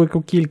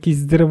велику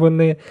кількість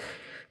деревини.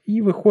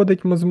 І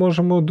виходить, ми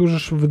зможемо дуже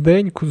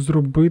швиденько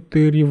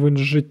зробити рівень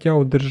життя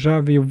у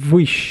державі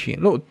вищий.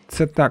 Ну,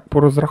 це так, по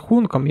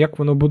розрахункам, як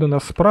воно буде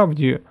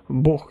насправді,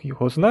 Бог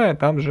його знає,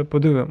 там вже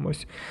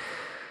подивимось.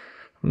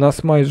 У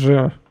нас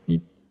майже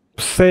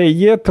все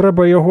є,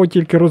 треба його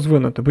тільки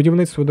розвинути.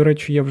 Будівництво, до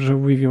речі, я вже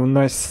вивів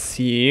на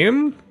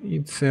 7,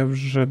 і це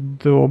вже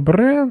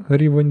добре.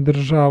 Рівень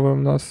держави у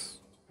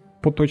нас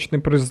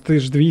поточний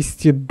престиж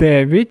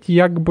 209,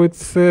 як би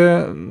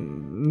це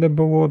не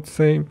було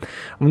цей.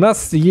 У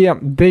нас є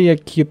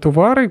деякі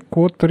товари,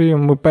 котрі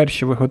ми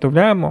перші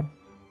виготовляємо.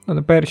 Ну,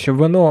 не перші,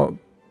 вино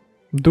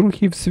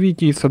другі в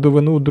світі і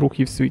садовину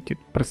другі в світі.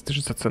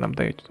 Престиж за це нам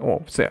дають. О,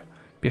 все,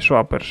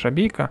 пішла перша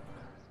бійка.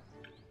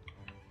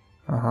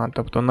 Ага,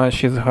 тобто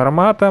наші з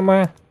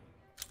гарматами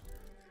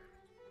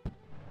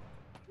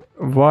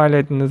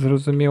валять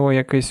незрозуміло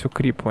якесь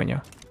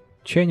укріплення.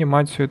 Чи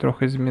анімацію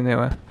трохи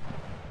змінили.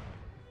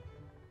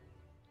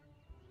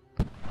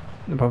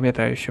 Не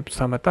пам'ятаю, щоб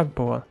саме так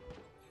було.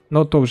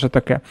 Ну, то вже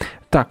таке.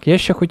 Так, я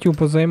ще хотів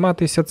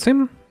позайматися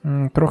цим,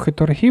 трохи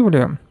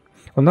торгівлею.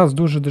 У нас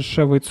дуже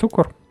дешевий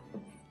цукор,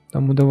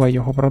 тому давай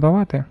його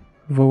продавати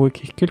в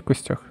великих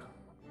кількостях.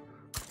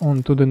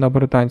 Он туди на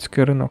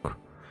британський ринок.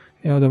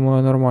 Я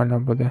думаю, нормально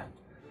буде.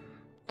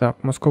 Так,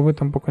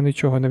 московитам поки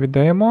нічого не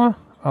віддаємо.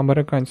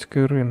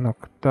 Американський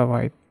ринок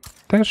давай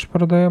теж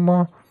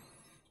продаємо.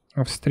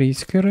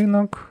 Австрійський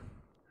ринок.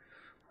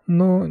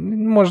 Ну,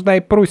 можна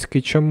і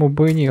пруський, чому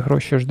би і ні,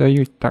 гроші ж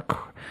дають.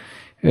 Так,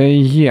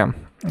 є.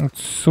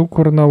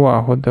 Цукор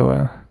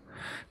налагодили.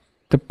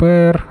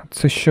 Тепер,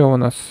 це що у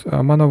нас?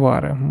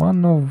 Мановари.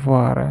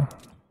 Мановари.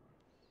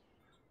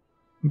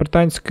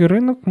 Британський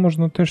ринок,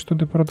 можна теж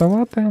туди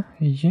продавати.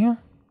 Є.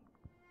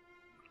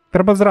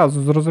 Треба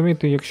зразу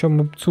зрозуміти, якщо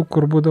ми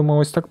цукор будемо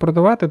ось так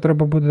продавати,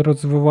 треба буде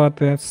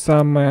розвивати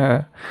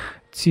саме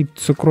ці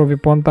цукрові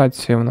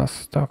плантації у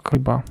нас. Так,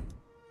 риба.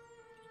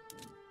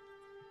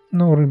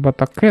 Ну, риба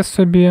таке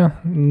собі,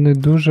 не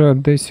дуже,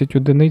 10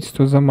 одиниць,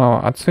 то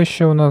замало. А це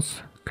ще у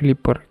нас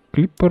кліпери.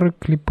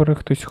 Кліпери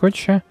хтось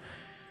хоче?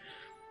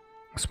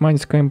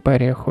 Османська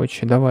імперія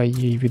хоче, давай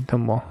їй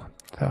віддамо.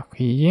 Так,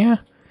 є.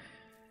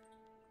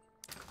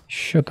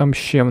 Що там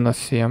ще в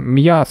нас є?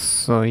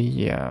 М'ясо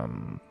є.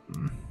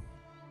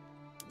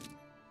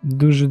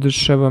 Дуже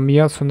дешеве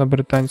м'ясо на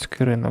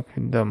британський ринок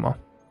віддамо.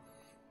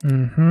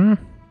 Угу.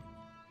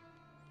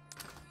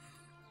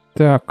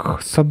 Так,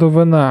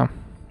 садовина.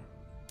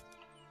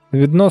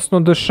 Відносно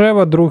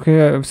дешева,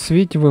 друге в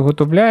світі,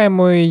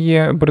 виготовляємо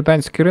її.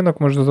 Британський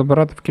ринок можна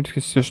забирати в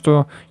кількості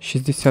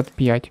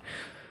 165.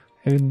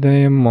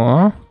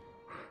 Віддаємо.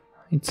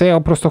 І це я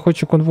просто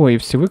хочу конвої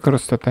всі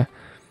використати.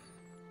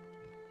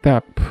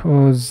 Так,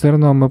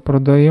 зерно ми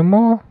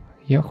продаємо.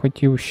 Я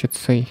хотів ще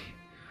цей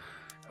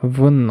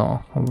вино.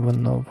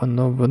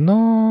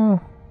 Вино.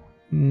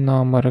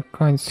 На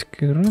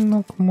американський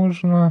ринок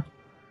можна.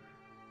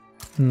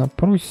 На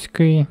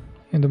пруський.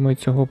 Я думаю,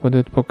 цього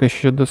буде поки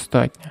що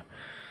достатньо.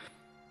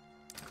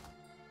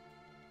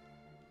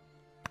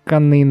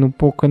 Тканину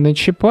поки не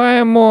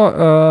чіпаємо.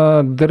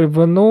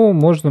 Деревину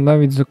можна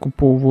навіть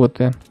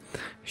закуповувати.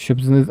 Щоб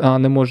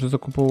не можу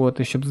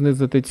закуповувати, щоб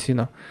знизити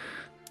ціну.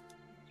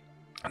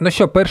 Ну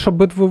що, першу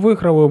битву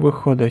виграли,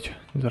 виходить.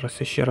 Зараз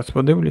я ще раз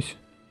подивлюсь.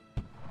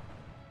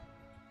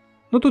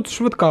 Ну тут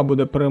швидка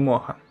буде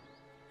перемога.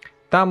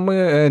 Там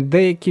ми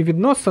деякі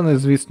відносини,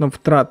 звісно,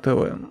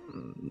 втратили.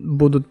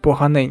 Будуть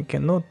поганенькі,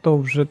 ну то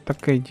вже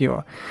таке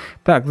діло.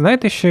 Так,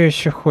 знаєте, що я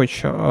ще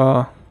хочу?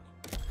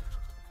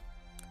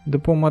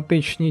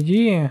 Дипломатичні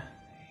дії.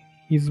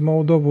 І з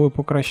Молдовою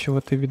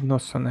покращувати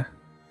відносини.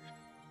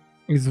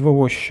 І з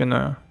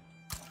Волощиною.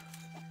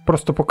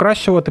 Просто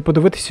покращувати,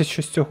 подивитися,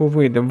 що з цього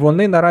вийде.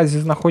 Вони наразі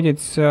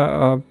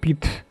знаходяться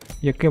під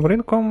яким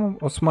ринком?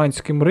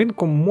 Османським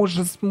ринком.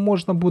 Може,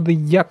 можна буде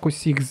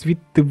якось їх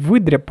звідти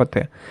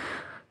видряпати.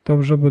 То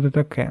вже буде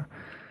таке.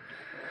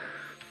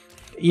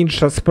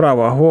 Інша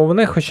справа.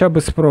 Головне хоча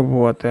б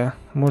спробувати.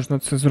 Можна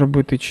це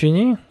зробити чи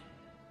ні.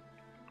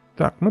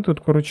 Так, ми тут,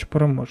 коротше,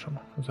 переможемо.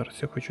 Зараз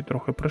я хочу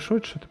трохи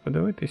пришвидшити,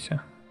 подивитися.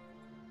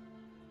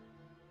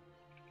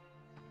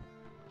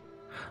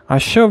 А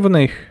що в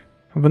них?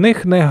 В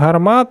них не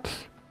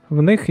гармат,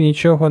 в них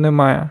нічого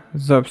немає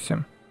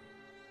зовсім.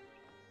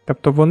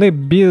 Тобто вони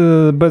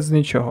без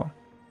нічого.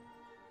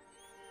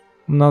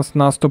 У нас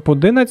наступ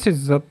 11,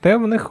 зате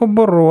в них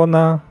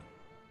оборона.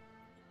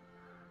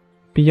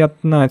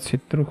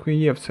 15, трохи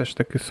є все ж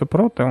таки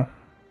супротив.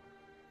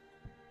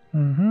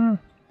 Угу.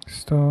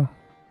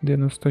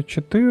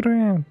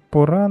 194,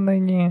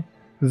 поранені,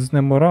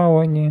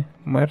 знеморалені,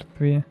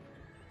 мертві.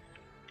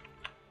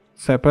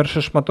 Це,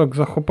 перший шматок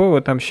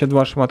захопили, там ще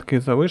 2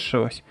 шматки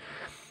залишилось.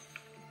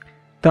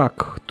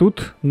 Так,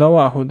 тут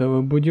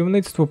налагодили.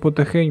 Будівництво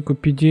потихеньку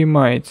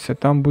підіймається.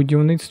 Там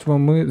будівництво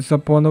ми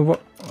запланували.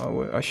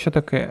 А що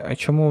таке? А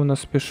чому в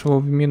нас пішло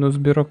в мінус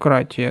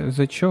бюрократія?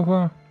 За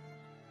чого?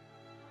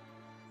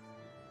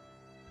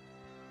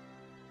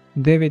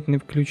 9 не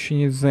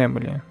включені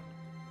землі.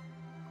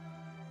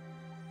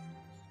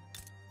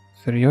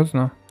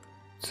 Серйозно?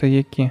 Це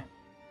які?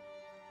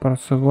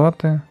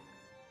 Просувати.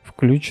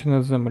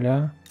 Включена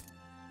земля.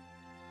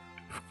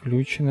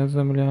 Включена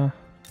земля.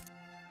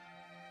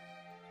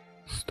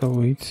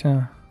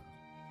 Столиця.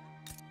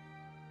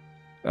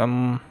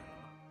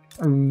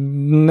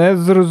 Не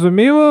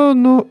зрозуміло,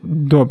 ну,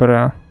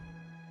 добре.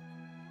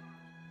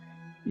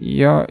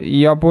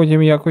 Я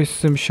потім якось з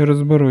цим ще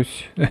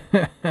розберусь.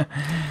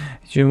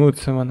 Чому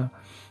це воно?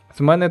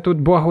 З мене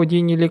тут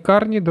благодійні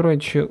лікарні, до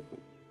речі,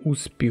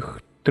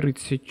 Успіх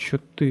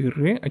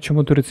 34. А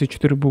чому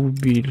 34 був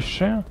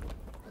більше?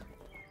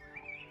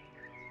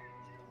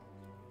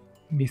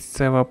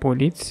 Місцева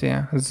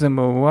поліція,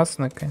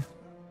 землевласники.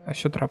 А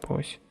що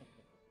трапилось?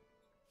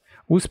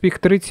 Успіх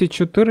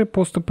 34,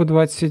 поступи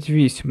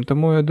 28.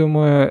 Тому, я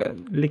думаю,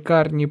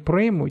 лікарні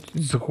приймуть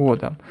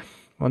згодом.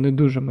 Вони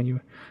дуже мені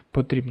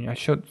потрібні. А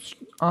що?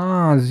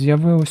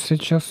 З'явився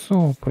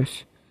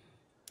часопис.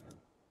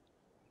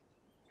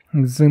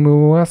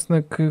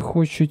 Землевласники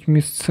хочуть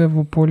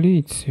місцеву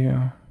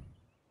поліцію.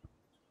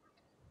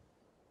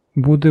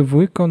 Буде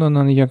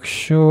виконано,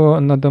 якщо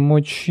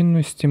надамо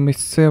чинності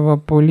місцева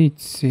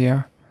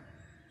поліція.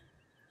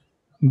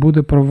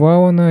 Буде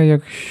провалено,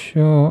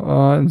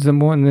 якщо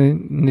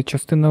не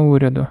частина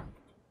уряду.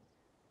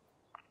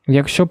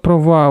 Якщо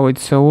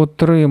провалиться,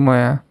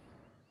 отримає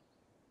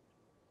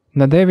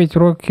на 9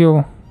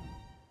 років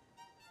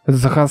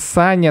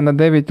згасання, на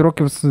 9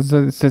 років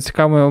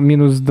зацікавлено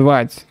мінус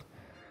 20.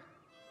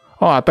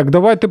 Так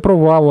давайте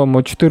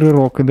провалимо 4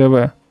 роки,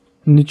 ДВ.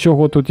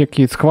 Нічого тут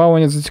які.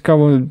 Схвалення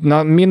зацікавленої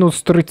на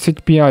мінус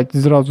 35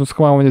 зразу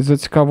схвалення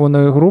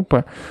зацікавленої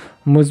групи.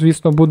 Ми,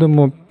 звісно,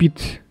 будемо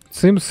під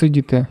цим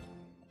сидіти.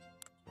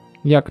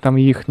 Як там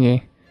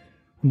їхній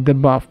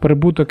дебаф?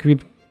 Прибуток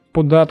від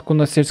податку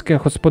на сільське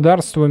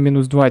господарство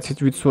мінус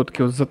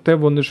 20%. Зате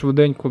вони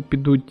швиденько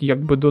підуть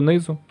якби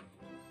донизу.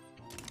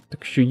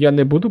 Так що я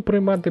не буду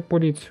приймати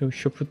поліцію,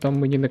 щоб ви там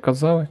мені не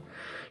казали.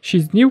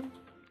 6 днів.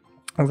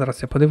 Зараз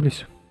я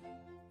подивлюсь.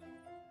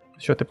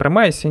 Що, ти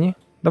приймаєшся, ні?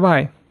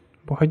 Давай.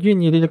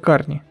 Благодійні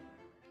лікарні.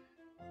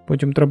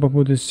 Потім треба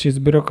буде ще з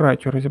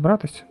бюрократією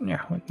розібратися. Ні,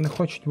 не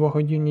хочуть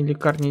благодійні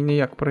лікарні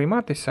ніяк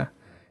прийматися.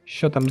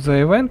 Що там за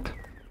івент?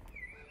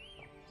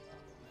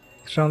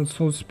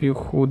 Шанс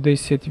успіху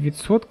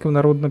 10%.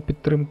 Народна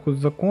підтримку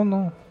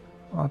закону.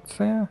 А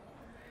це...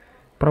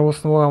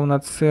 Православна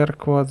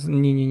церква...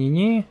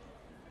 Ні-ні-ні-ні.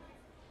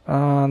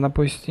 На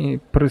постійний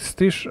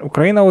престиж.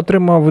 Україна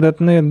отримала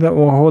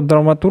видатного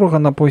драматурга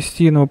на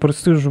постійному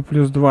престижу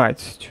плюс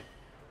 20.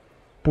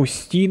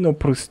 Постійно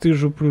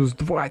престижу плюс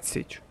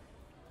 20.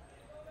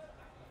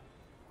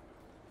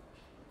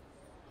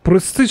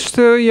 Престиж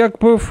це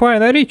якби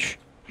файна річ.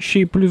 Ще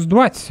й плюс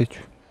 20.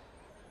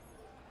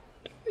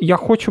 Я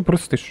хочу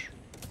престиж.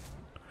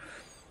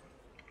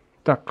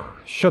 Так,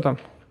 що там?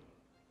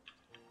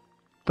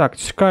 Так,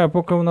 чекаю,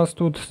 поки у нас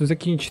тут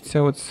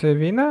закінчиться оця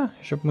війна,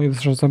 щоб ми їх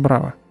вже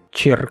забрали.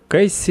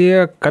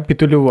 Черкесія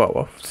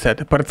капітулювала. Все,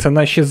 тепер це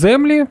наші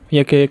землі,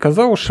 як я і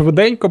казав,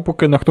 швиденько,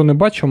 поки ніхто не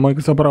бачив, ми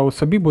їх забрали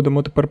собі,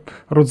 будемо тепер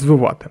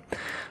розвивати.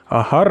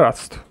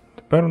 Гаразд.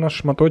 Тепер наш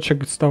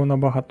шматочок став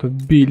набагато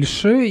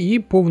більше і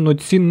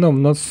повноцінно в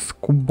нас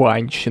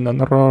Кубанщина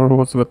на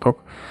розвиток.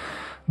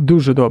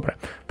 Дуже добре.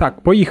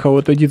 Так,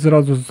 поїхали, тоді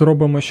зразу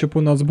зробимо, щоб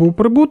у нас був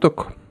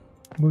прибуток.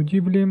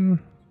 Будівлі.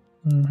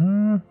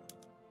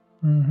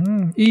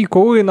 І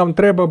коли нам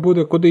треба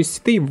буде кудись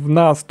йти в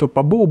наступ,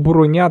 або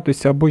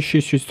оборонятися, або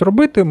ще щось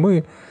робити,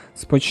 ми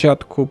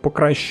спочатку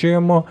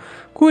покращуємо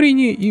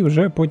корінні і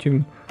вже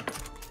потім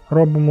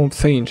робимо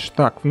все інше.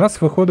 Так, в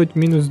нас виходить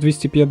мінус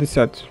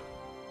 250.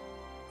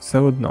 Все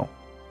одно.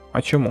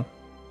 А чому?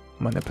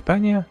 У мене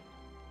питання.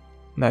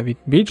 Навіть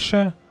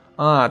більше.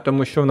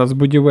 Тому що в нас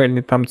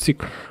будівельні там ці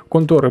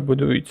контори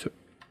будуються.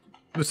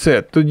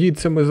 Все, тоді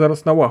це ми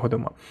зараз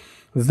налагодимо.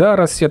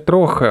 Зараз я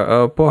трохи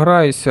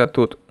пограюся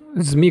тут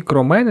з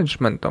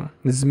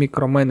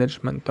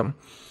мікроменеджментом,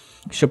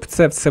 щоб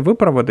це все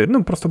виправити.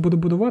 Просто буду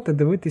будувати,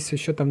 дивитися,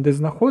 що там де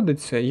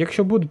знаходиться.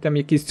 Якщо будуть там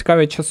якісь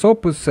цікаві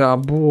часописи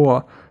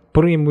або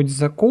приймуть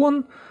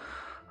закон,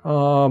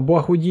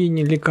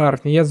 благодійні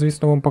лікарні, я,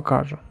 звісно, вам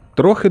покажу.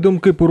 Трохи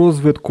думки по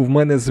розвитку в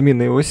мене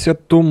змінилося,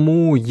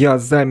 тому я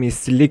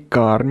замість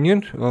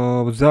лікарні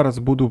зараз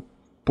буду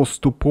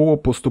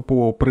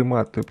поступово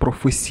приймати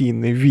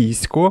професійне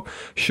військо,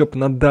 щоб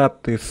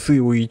надати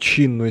сили і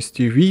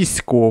чинності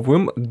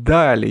військовим.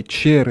 Далі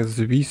через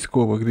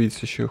військових,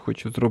 дивіться, що я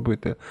хочу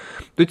зробити.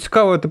 То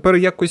цікаво, тепер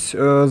якось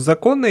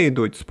закони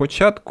йдуть.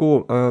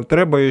 Спочатку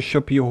треба,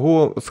 щоб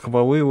його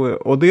схвалили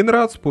один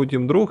раз,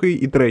 потім другий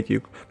і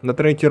третій. На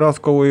третій раз,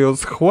 коли його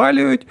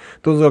схвалюють,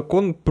 то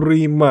закон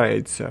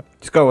приймається.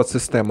 Цікава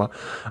система.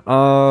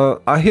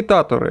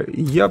 Агітатори.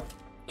 Я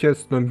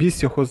чесно,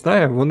 біс його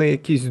знає, вони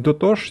якісь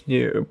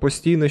дотошні,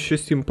 постійно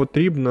щось їм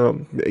потрібно.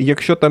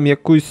 Якщо там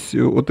якусь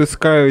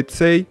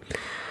утискають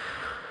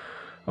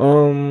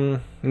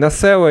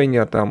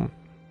населення, там,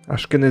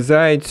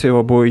 ашкенезайців,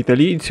 або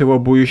італійців,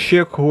 або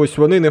ще когось,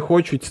 вони не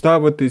хочуть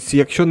ставитись.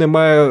 Якщо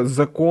немає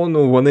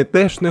закону, вони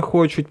теж не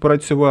хочуть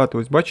працювати.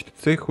 Ось бачите,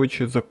 цей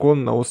хоче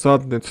закон на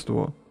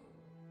осадництво.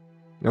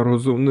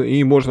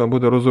 І можна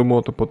буде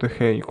розумоти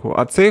потихеньку.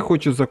 А цей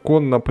хоче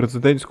закон на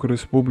президентську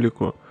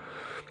республіку.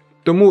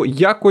 Тому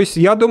якось,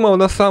 я думав,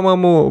 на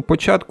самому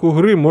початку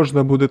гри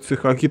можна буде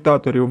цих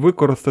агітаторів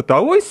використати, а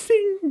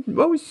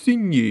ось і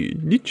ні,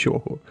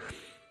 нічого.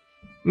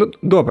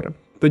 Добре,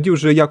 тоді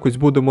вже якось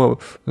будемо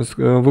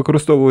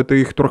використовувати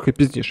їх трохи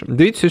пізніше.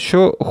 Дивіться,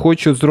 що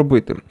хочу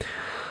зробити.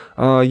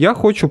 Я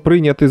хочу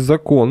прийняти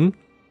закон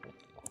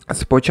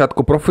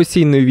спочатку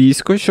професійне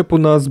військо, щоб у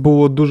нас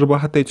було дуже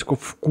багатецько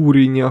в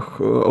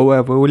куріннях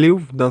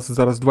левелів, у нас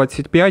зараз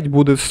 25,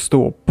 буде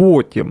 100.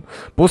 Потім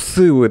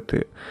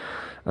посилити,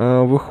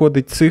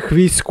 виходить, цих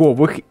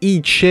військових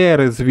і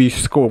через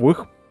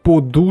військових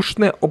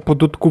подушне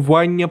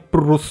оподаткування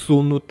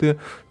просунути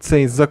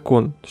цей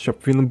закон, щоб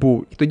він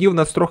був. І тоді в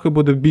нас трохи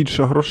буде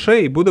більше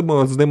грошей і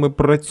будемо з ними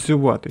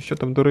працювати. Що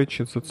там, до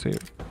речі, за цей...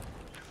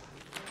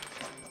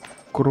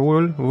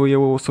 Король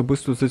виявив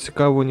особисту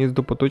зацікавленість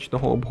до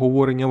поточного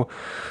обговорення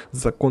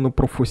закону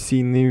про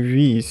професійне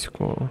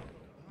військо.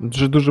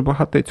 Вже дуже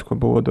багатецько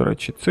було, до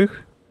речі,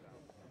 цих.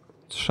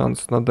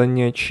 Шанс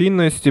надання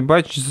чинності.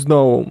 Бач,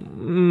 знову.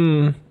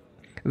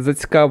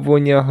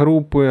 Зацікавлення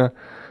групи,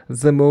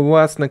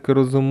 землевласники,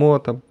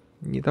 розумота.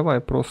 Ні, давай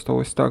просто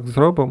ось так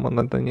зробимо.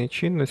 Надання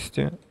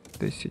чинності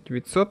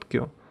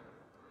 10%.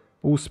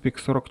 Успіх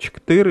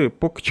 44,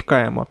 поки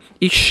чекаємо.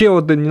 І ще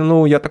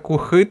один, я таку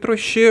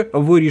хитрощі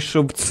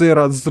вирішив це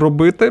раз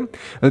зробити.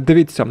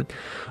 Дивіться,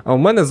 у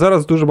мене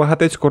зараз дуже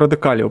багатецько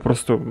радикалів.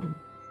 Просто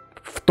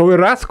в той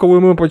раз, коли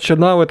ми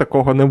починали,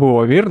 такого не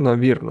було, вірно?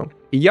 Вірно.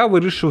 І я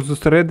вирішив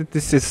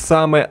зосередитися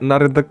саме на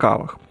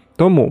радикалах.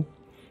 Тому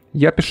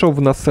я пішов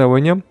в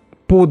населення,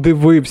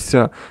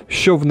 подивився,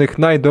 що в них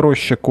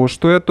найдорожче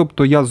коштує.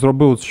 Тобто я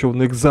зробив, що в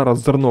них зараз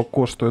зерно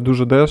коштує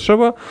дуже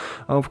дешево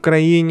в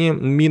країні,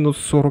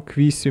 мінус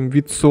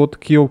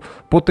 48%.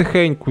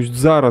 Потихеньку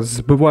зараз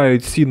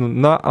збивають ціну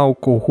на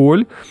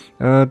алкоголь,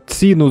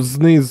 ціну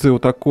знизив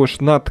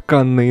також на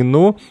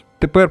тканину.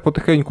 Тепер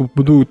потихеньку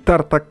будують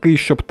тартаки,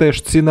 щоб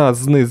теж ціна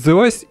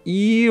знизилась,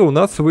 і у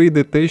нас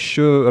вийде те,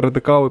 що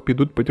радикали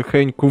підуть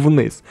потихеньку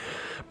вниз.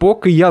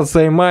 Поки я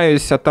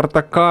займаюся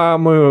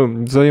тартаками,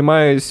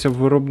 займаюся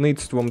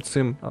виробництвом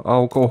цим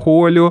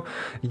алкоголю,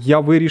 я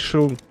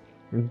вирішив,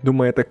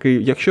 думаю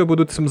такий, якщо я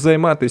буду цим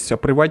займатися,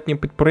 приватні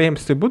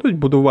підприємства будуть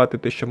будувати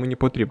те, що мені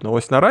потрібно.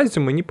 Ось наразі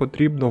мені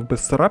потрібно в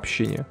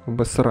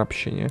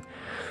Бессарабщині,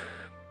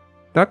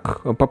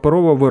 так,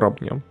 паперове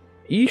виробня.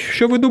 І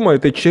що ви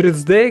думаєте,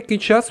 через деякий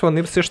час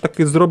вони все ж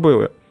таки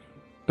зробили.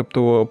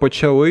 Тобто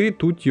почали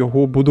тут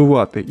його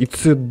будувати. І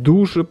це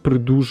дуже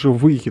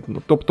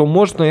вигідно. Тобто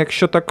можна,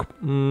 якщо так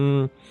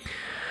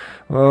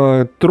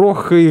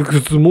трохи їх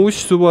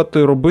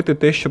змусувати робити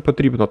те, що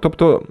потрібно.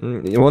 Тобто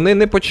вони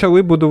не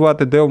почали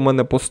будувати, де в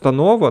мене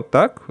постанова,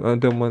 так?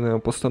 Де в мене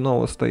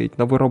постанова стоїть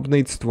на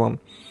виробництво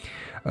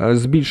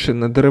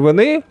збільшення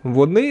деревини,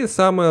 вони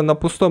саме на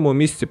пустому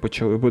місці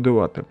почали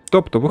будувати.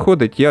 Тобто,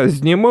 виходить, я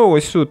зніму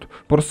ось тут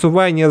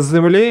просування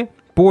землі,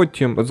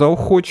 потім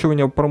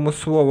заохочування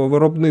промислове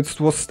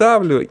виробництво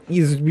ставлю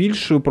і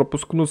збільшую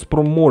пропускну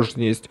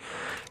спроможність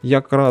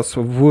якраз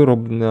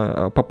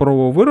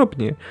паперового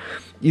виробні,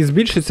 і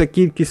збільшиться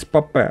кількість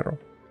паперу.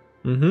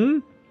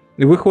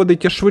 І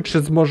виходить, я швидше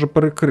зможу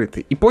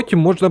перекрити. І потім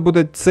можна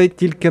буде це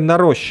тільки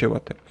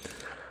нарощувати.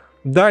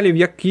 Далі в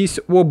якійсь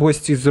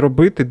області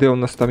зробити, де у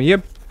нас там є.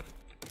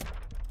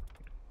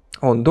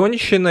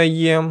 Донщина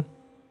є,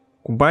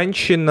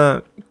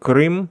 Кубанщина,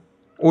 Крим.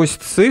 Ось в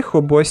цих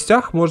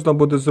областях можна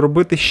буде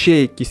зробити ще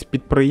якісь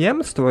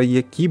підприємства,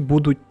 які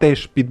будуть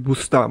теж під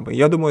бустами.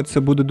 Я думаю, це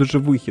буде дуже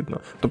вигідно.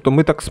 Тобто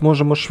ми так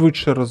зможемо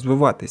швидше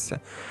розвиватися.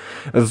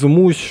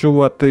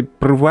 Змушувати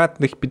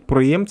приватних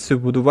підприємців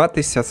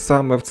будуватися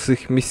саме в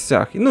цих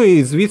місцях. Ну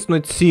і, звісно,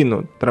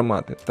 ціну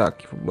тримати. Так,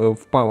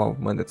 впала в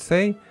мене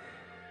цей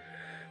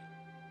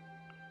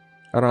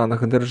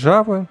ранг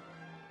держави.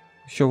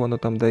 Що воно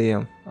там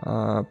дає?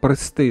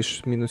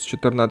 Престиж мінус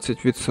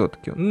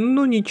 14%.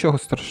 Ну, нічого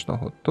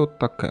страшного, то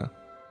таке.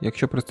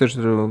 Якщо престиж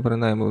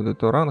принаймні,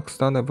 то ранг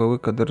стане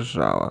велика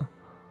держава.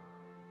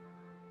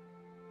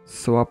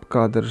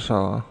 Слабка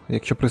держава.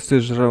 Якщо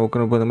престиж держави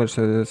Україна буде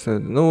менше, це...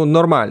 Ну,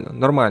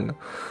 нормально.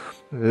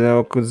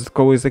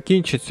 Коли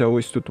закінчиться,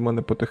 ось тут у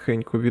мене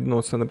потихеньку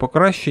відносини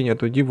покращення,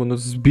 тоді воно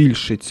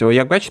збільшиться.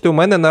 Як бачите, у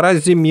мене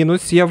наразі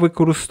мінус, я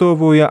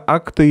використовую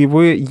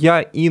активи, я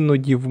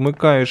іноді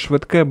вмикаю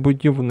швидке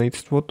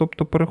будівництво,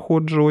 тобто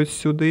переходжу ось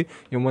сюди,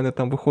 і у мене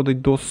там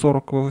виходить до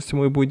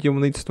 48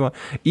 будівництва,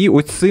 і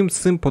ось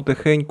цим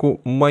потихеньку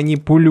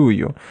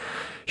маніпулюю.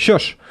 Що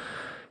ж,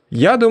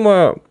 я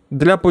думаю,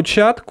 для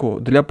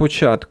початку,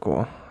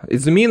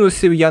 з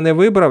мінусів я не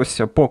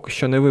вибрався, поки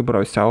що не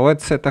вибрався, але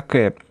це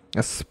таке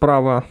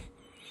справа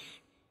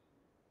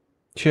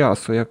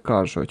часу, як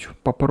кажуть.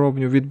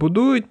 Паперовню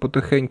відбудують,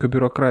 потихеньку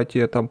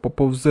бюрократія там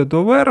поповзе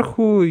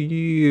доверху,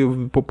 і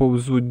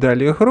поповзуть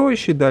далі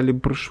гроші, далі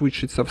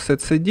пришвидшиться все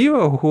це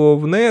діло.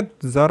 Головне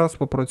зараз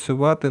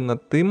попрацювати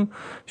над тим,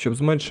 щоб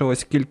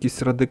зменшилась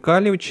кількість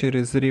радикалів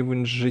через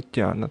рівень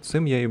життя. Над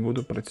цим я і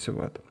буду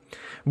працювати.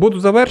 Буду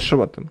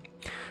завершувати.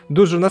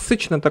 Дуже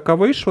насичена така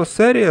вийшла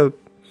серія.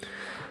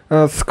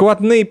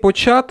 Складний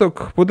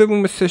початок,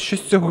 подивимося, що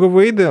з цього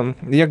вийде.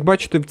 Як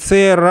бачите, в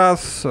цей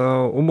раз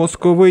у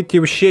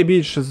московитів ще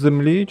більше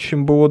землі,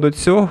 чим було до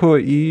цього,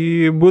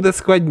 і буде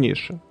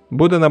складніше.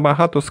 Буде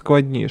набагато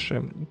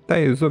складніше. Та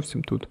і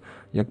зовсім тут,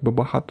 якби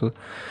багато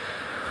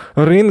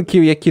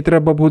ринків, які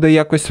треба буде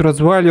якось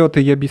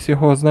розвалювати, я біс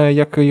його знаю,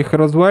 як їх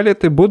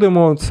розвалювати,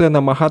 будемо це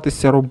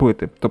намагатися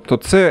робити. Тобто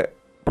це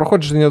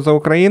проходження за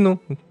Україну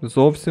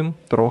зовсім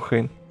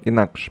трохи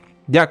інакше.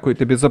 Дякую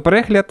тобі за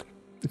перегляд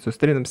і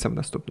зустрінемося в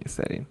наступній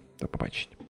серії. До побачення.